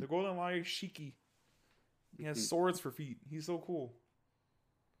Shiki, the Lion. Golden Lion Shiki. He has Mhm. swords for feet. He's so cool.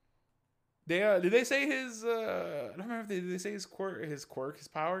 They did they say his I don't remember if did they say his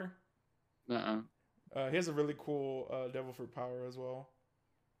power? Uh-uh. He has a really cool devil fruit power as well.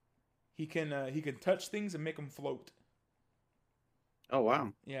 He can touch things and make them float. Oh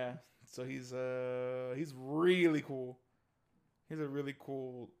wow. Yeah. So he's really cool. He's a really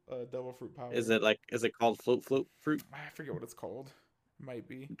cool devil fruit power. Is it called float fruit I forget what it's called. Might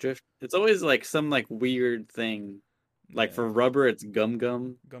be. drift? It's always like some like weird thing. Like Yeah. for rubber it's gum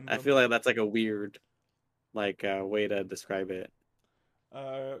gum. Gum I gum. feel like that's like a weird like way to describe it.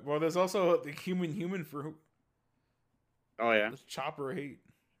 Well, there's also the human fruit. Oh yeah. The chopper hate.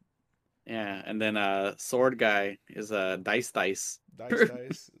 Yeah, and then sword guy is dice. Dice.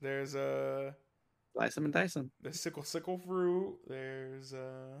 There's Slice him and dice him. the sickle fruit. There's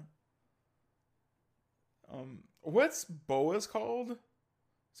what's Boa's called?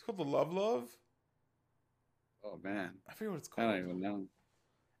 It's called the Love. Oh man. I forget what it's I don't called. even know.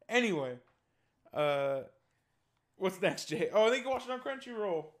 Anyway, uh, what's next, Jay? Oh, I think you watched it on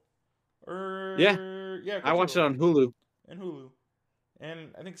Crunchyroll. Yeah, Yeah, I watched it Crunchyroll on Hulu. and Hulu, and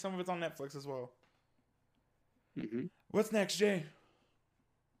I think some of it's on Netflix as well. Hmm. What's next, Jay?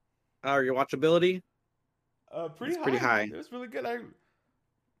 Your watchability Pretty is pretty high. high. It was really good.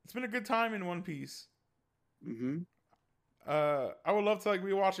 It's been a good time in One Piece. Hmm. I would love to like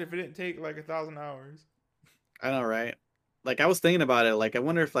rewatch it if it didn't take like 1,000 hours. I know, right? Like I was thinking about it. Like I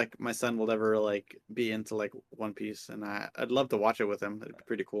wonder if like my son will ever like be into like One Piece, and I'd love to watch it with him. It'd be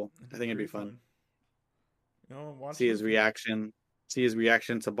pretty cool. I think it'd be Pretty fun. You know, watch See it his with reaction. See his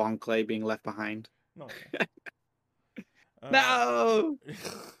reaction to Bon Clay being left behind. no. Uh, No,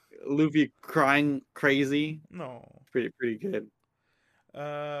 Luffy crying crazy. no. Pretty good.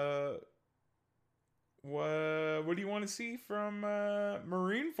 Uh, what do you want to see from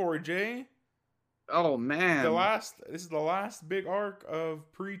Marineford, Jay? Oh man, This is the last big arc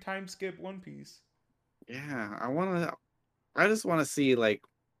of pre time skip One Piece. yeah. I just want to see like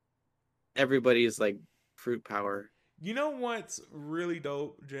everybody's like fruit power. You know what's really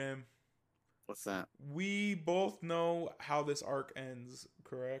dope, Jim? What's that? We both know how this arc ends,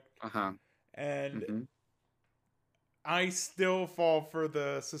 correct? Uh-huh. And Hmm. I still fall for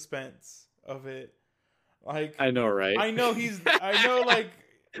the suspense of it. Like, I know, right? I know,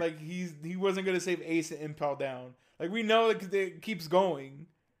 like he wasn't gonna save Ace and Impel Down. Like we know, like it keeps going.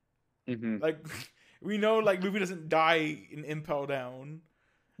 Hmm. Like we know, like Luffy doesn't die in Impel Down,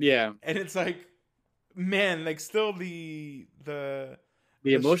 Yeah. and it's like, man, like still the The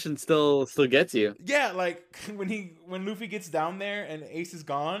emotion still gets you. yeah, like when Luffy gets down there and Ace is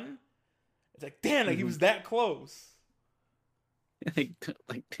gone, it's like damn, like he Hmm. was that close. like,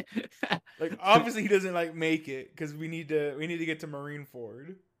 like Like obviously he doesn't like make it because we need to get to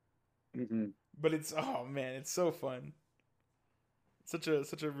Marineford. hmm. But it's oh man, it's so fun. Such a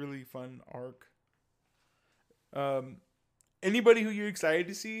really fun arc. Um, anybody who you're excited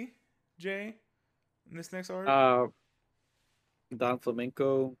to see, Jay, in this next arc? uh Don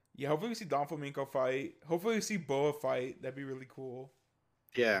Flamenco. Yeah, hopefully we see Don Flamenco fight. Hopefully we see Boa fight. That'd be really cool.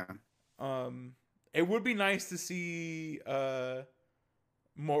 Yeah. Um, it would be nice to see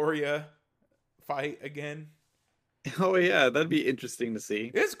Moria fight again. Oh yeah, that'd be interesting to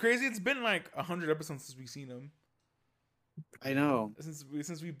see. It's crazy. It's been like 100 episodes since we've seen him. I know. Since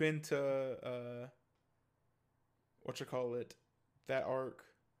we've been to what you call it, that arc.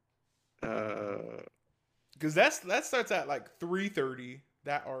 Uh Because that starts at like 3:30.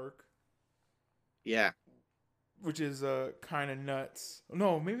 That arc, yeah. which is kind of nuts.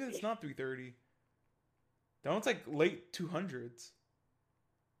 No, maybe it's not 3:30. That one's like late 200s.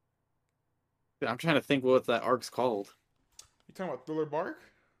 I'm trying to think what that arc's called. You talking about Thriller Bark?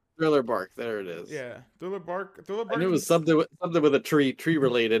 Thriller Bark. There it is. Yeah, Thriller Bark. Thriller I Bark knew it was doesn't. something with a tree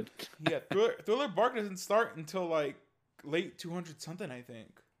related. Yeah, Thriller Bark doesn't start until like late 200 something, I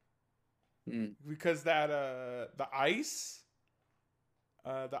think. Mm. Because that the ice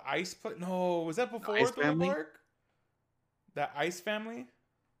play. No, was that before Ice Thriller Family? Bark? That ice family.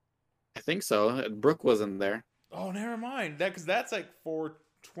 I think so. Brooke wasn't there. Oh, never mind. That because that's like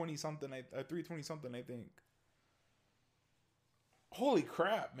 420 something. 320 something. I think. Holy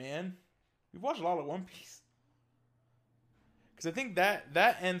crap, man! We've watched a lot of One Piece. Because I think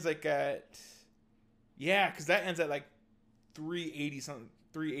that ends like at yeah, because that ends at like 380 something.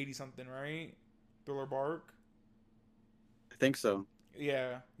 380 something, right? Thriller Bark. I think so.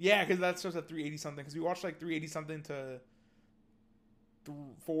 Yeah, yeah, because that starts at 380 something. Because we watched like 380 something to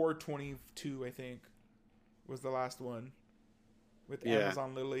 422, I think, was the last one with Yeah.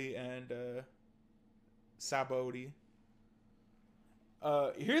 Amazon Lily and Sabaody.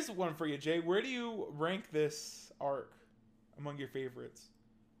 Here's one for you, Jay. Where do you rank this arc among your favorites?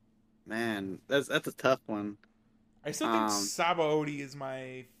 Man, that's a tough one. I still think Sabaody is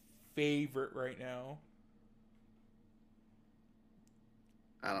my favorite right now.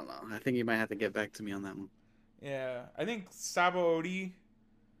 I don't know. I think you might have to get back to me on that one. Yeah, I think Sabaody,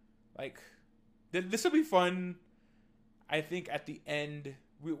 like, this will be fun. I think at the end,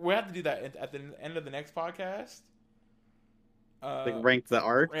 we have to do that at the end of the next podcast. Like rank the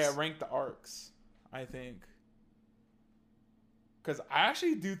arcs. Yeah, rank the arcs. I think because I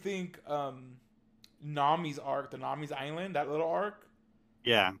actually do think Nami's arc, the Nami's Island, that little arc,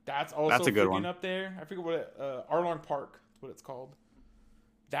 Yeah, that's also that's a good freaking one. up there. I forget what Arlong Park. That's what it's called.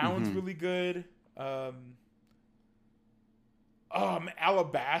 That one's Mhm. really good.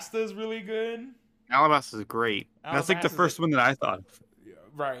 Alabasta is really good. Alabasta is great. That's like the Alabasta's first one that I thought of. Yeah,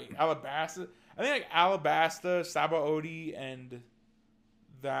 right, Alabasta. I think like Alabasta, Sabaody, and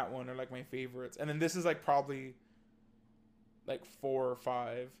that one are like my favorites. And then this is like probably like 4 or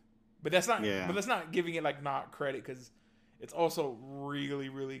 5. But that's not. Yeah. But that's not giving it like not credit because it's also really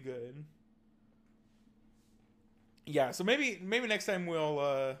really good. Yeah. So maybe next time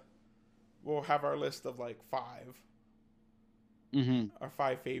we'll have our list of like 5. Mm-hmm. Our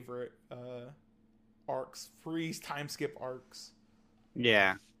 5 favorite arcs, freeze time skip arcs.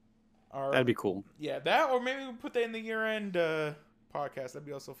 Yeah, Our, that'd be cool. Yeah, that or maybe we'll put that in the year-end podcast. That'd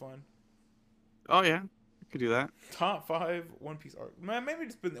be also fun. Oh yeah, you could do that. Top 5 One Piece arc. Man, maybe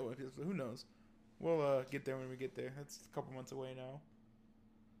just put in the One Piece. Who knows? We'll get there when we get there. That's a couple months away now.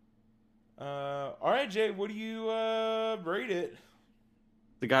 All right, Jay. What do you rate it?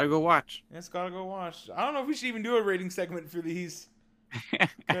 You gotta go watch. It's gotta go watch. I don't know if we should even do a rating segment for these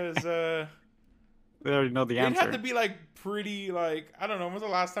because We already know the it'd answer. have to be like pretty like I don't know. When was the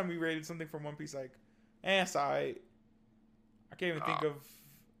last time we rated something from One Piece like? It's alright. I can't even think of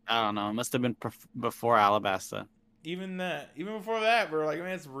I don't know. It must have been before Alabasta. even that. Even before that, we're like,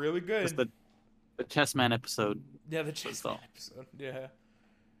 man, it's really good. Just the Chessman episode. Yeah, the Chase So. episode. Yeah.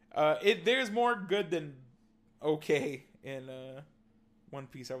 There's more good than okay in One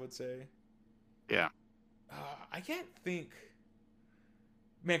Piece, I would say. Yeah. I can't think.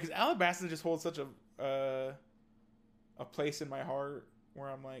 man, because Alabasta just holds such a place in my heart where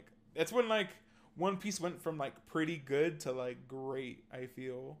I'm like, that's when like One Piece went from like pretty good to like great. I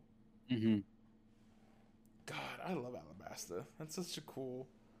feel. Hmm. God, I love Alabasta. That's such a cool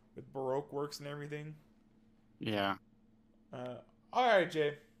with Baroque works and everything. Yeah, Uh, all right,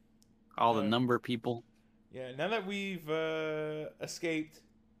 Jay. all the Uh, number people. yeah, now that we've escaped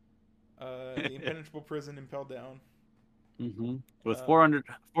the impenetrable prison Impel Down, Hmm. With uh,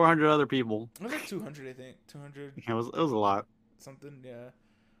 400 other people. it was like 200, I think. 200 It was a lot. something,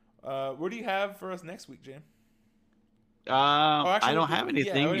 yeah. What do you have for us next week, Jay? Oh, I actually, don't have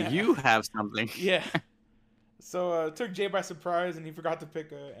yeah, anything. You have something. yeah. So it took Jay by surprise, and he forgot to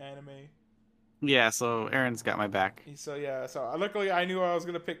pick an anime. Yeah, so Aaron's got my back. So yeah, so luckily I knew I was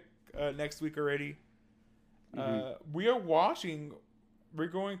gonna pick next week already. Hmm. We are watching. We're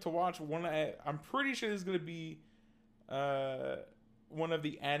going to watch one. I'm pretty sure this is gonna be uh, one of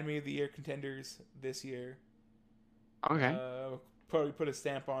the anime of the year contenders this year. Okay. Probably put a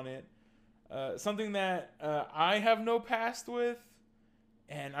stamp on it. Something that I have no past with,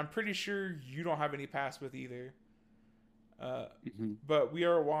 and I'm pretty sure you don't have any past with either. Uh, Hmm. but we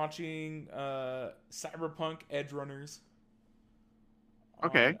are watching Cyberpunk Edge Runners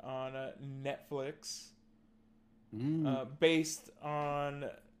Okay. on Netflix, Mm. based on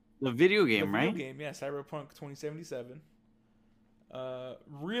The video the game, video right? game. Yeah, Cyberpunk 2077.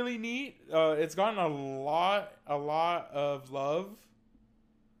 Really neat. It's gotten a lot of love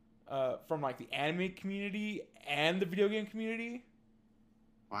from like the anime community and the video game community.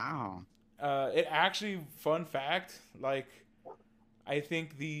 Wow. It actually, fun fact, like I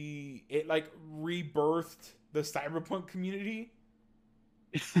think it like rebirthed the cyberpunk community.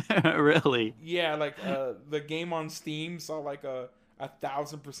 Really? Yeah, like the game on Steam saw like a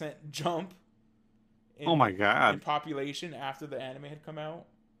 1,000% jump Oh my in God. population after the anime had come out.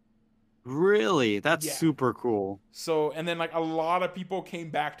 Really? That's Yeah. super cool. So and then like a lot of people came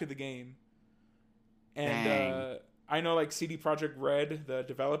back to the game, and Dang. I know like CD Projekt Red, the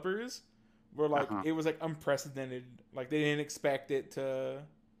developers, were like Uh-huh. it was like unprecedented. Like they didn't expect it to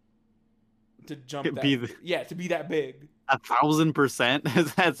jump Could be to be that big. 1,000%.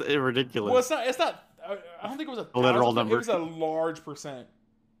 That's Well, ridiculous. it's not. I don't think it was a A literal 1,000%. It number. was a large percent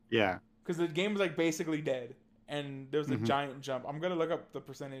Yeah. because the game was like basically dead, and there was a Hmm. giant jump. I'm gonna look up the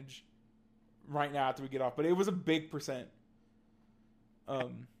percentage right now after we get off, but it was a big percent.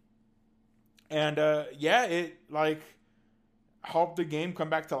 Um, and yeah, it like helped the game come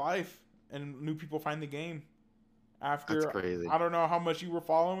back to life, and new people find the game That's after. crazy. I don't know how much you were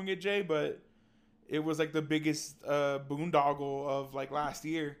following it, Jay, but it was like the biggest boondoggle of like last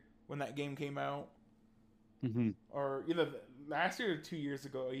year when that game came out, Hmm. or either last year or 2 years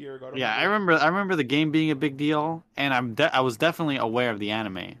ago, a year ago. I don't Yeah, I remember. remember. I remember the game being a big deal, and I was definitely aware of the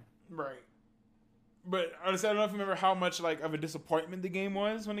anime. Right. But honestly, I don't know if you remember how much like of a disappointment the game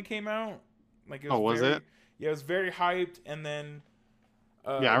was when it came out. Like it was Oh, was it? yeah, it was very hyped, and then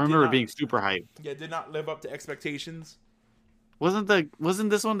Yeah, I did remember it not, being super hyped. yeah, did not live up to expectations. Wasn't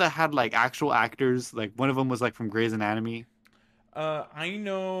this one that had like actual actors? Like one of them was like from Grey's Anatomy. I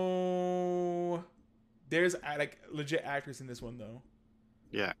know there's like legit actors in this one though.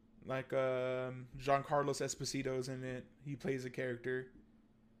 Yeah. Like Giancarlo Esposito's in it. He plays a character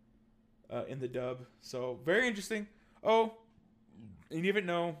in the dub. So very interesting. Oh, and you even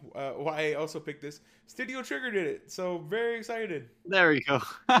know why I also picked this. Studio Trigger did it. So very excited. There we go.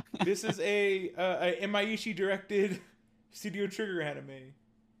 This is a Imaishi directed Studio Trigger anime.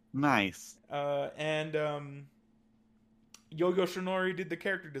 Nice. And Yo-Yo Shinori did the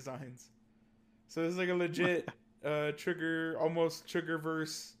character designs. So this is like a legit Trigger, almost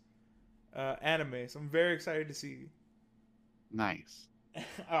Triggerverse anime. So I'm very excited to see. Nice.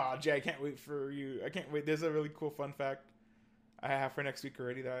 Oh, Jay, I can't wait for you. I can't wait. There's a really cool fun fact I have for next week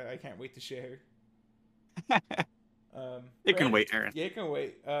already that I can't wait to share. It can wait, Aaron. Yeah, it can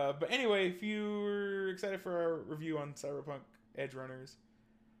wait. But anyway, if you're excited for our review on Cyberpunk Edge Runners,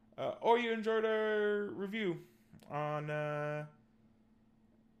 or you enjoyed our review on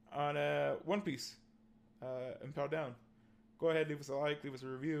One Piece, Impel Down, go ahead, leave us a like, leave us a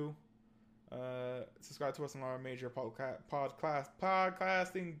review. Subscribe to us on our major podcasting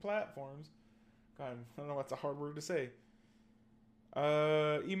platforms. God, I don't know what's a hard word to say.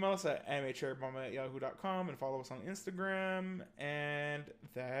 Email us at animechairmama@yahoo.com and follow us on Instagram. And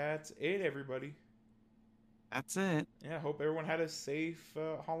that's it, everybody. That's it. Yeah, hope everyone had a safe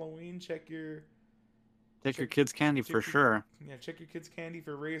Halloween. Check your Kids' candy for sure. Yeah, check your kids' candy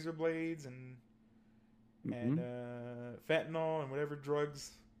for razor blades and Mhm. fentanyl and whatever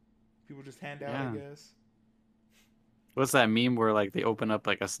drugs people just hand out. Yeah. I guess. What's that meme where like they open up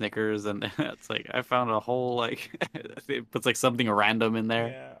like a Snickers and it's like I found a whole like it puts like something random in there.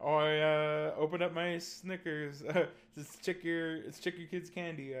 Yeah. Or I opened up my Snickers. It's check your kids'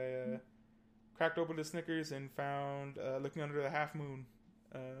 candy. I cracked open the Snickers and found looking under the half moon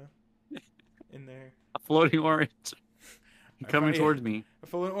uh, in there. A floating orange I coming found towards me. a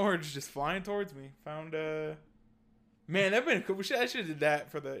full orange just flying towards me. Found man, that'd been cool. I should have did that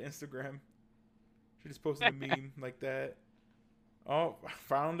for the Instagram. Should just posted a meme like that. Oh,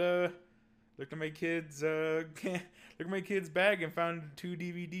 found looked at my kids looked at my kids bag and found 2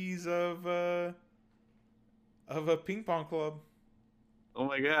 DVDs of a ping pong club. Oh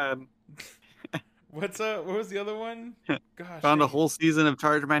my god. What was the other one? Gosh, Found a dang. whole season of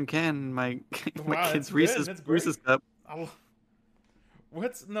Charge Man Ken in my my Wow, that's kid's good. That's great. Reese's cup. I'll,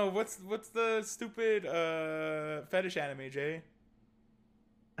 what's the stupid fetish anime, Jay?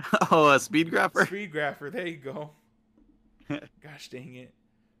 Oh, a speed grapper. Speed Grapher. There you go. Gosh dang it.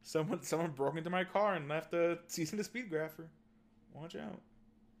 Someone broke into my car and left a season of Speed Grapher. Watch out.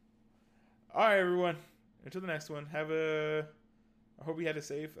 Alright everyone. Until the next one. I hope we had a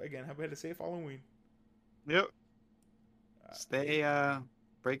safe Halloween. Yep. Stay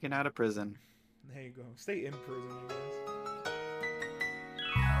breaking out of prison. There you go. Stay in prison, I guess.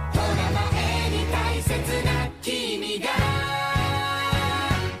 ドラマへに大切な君が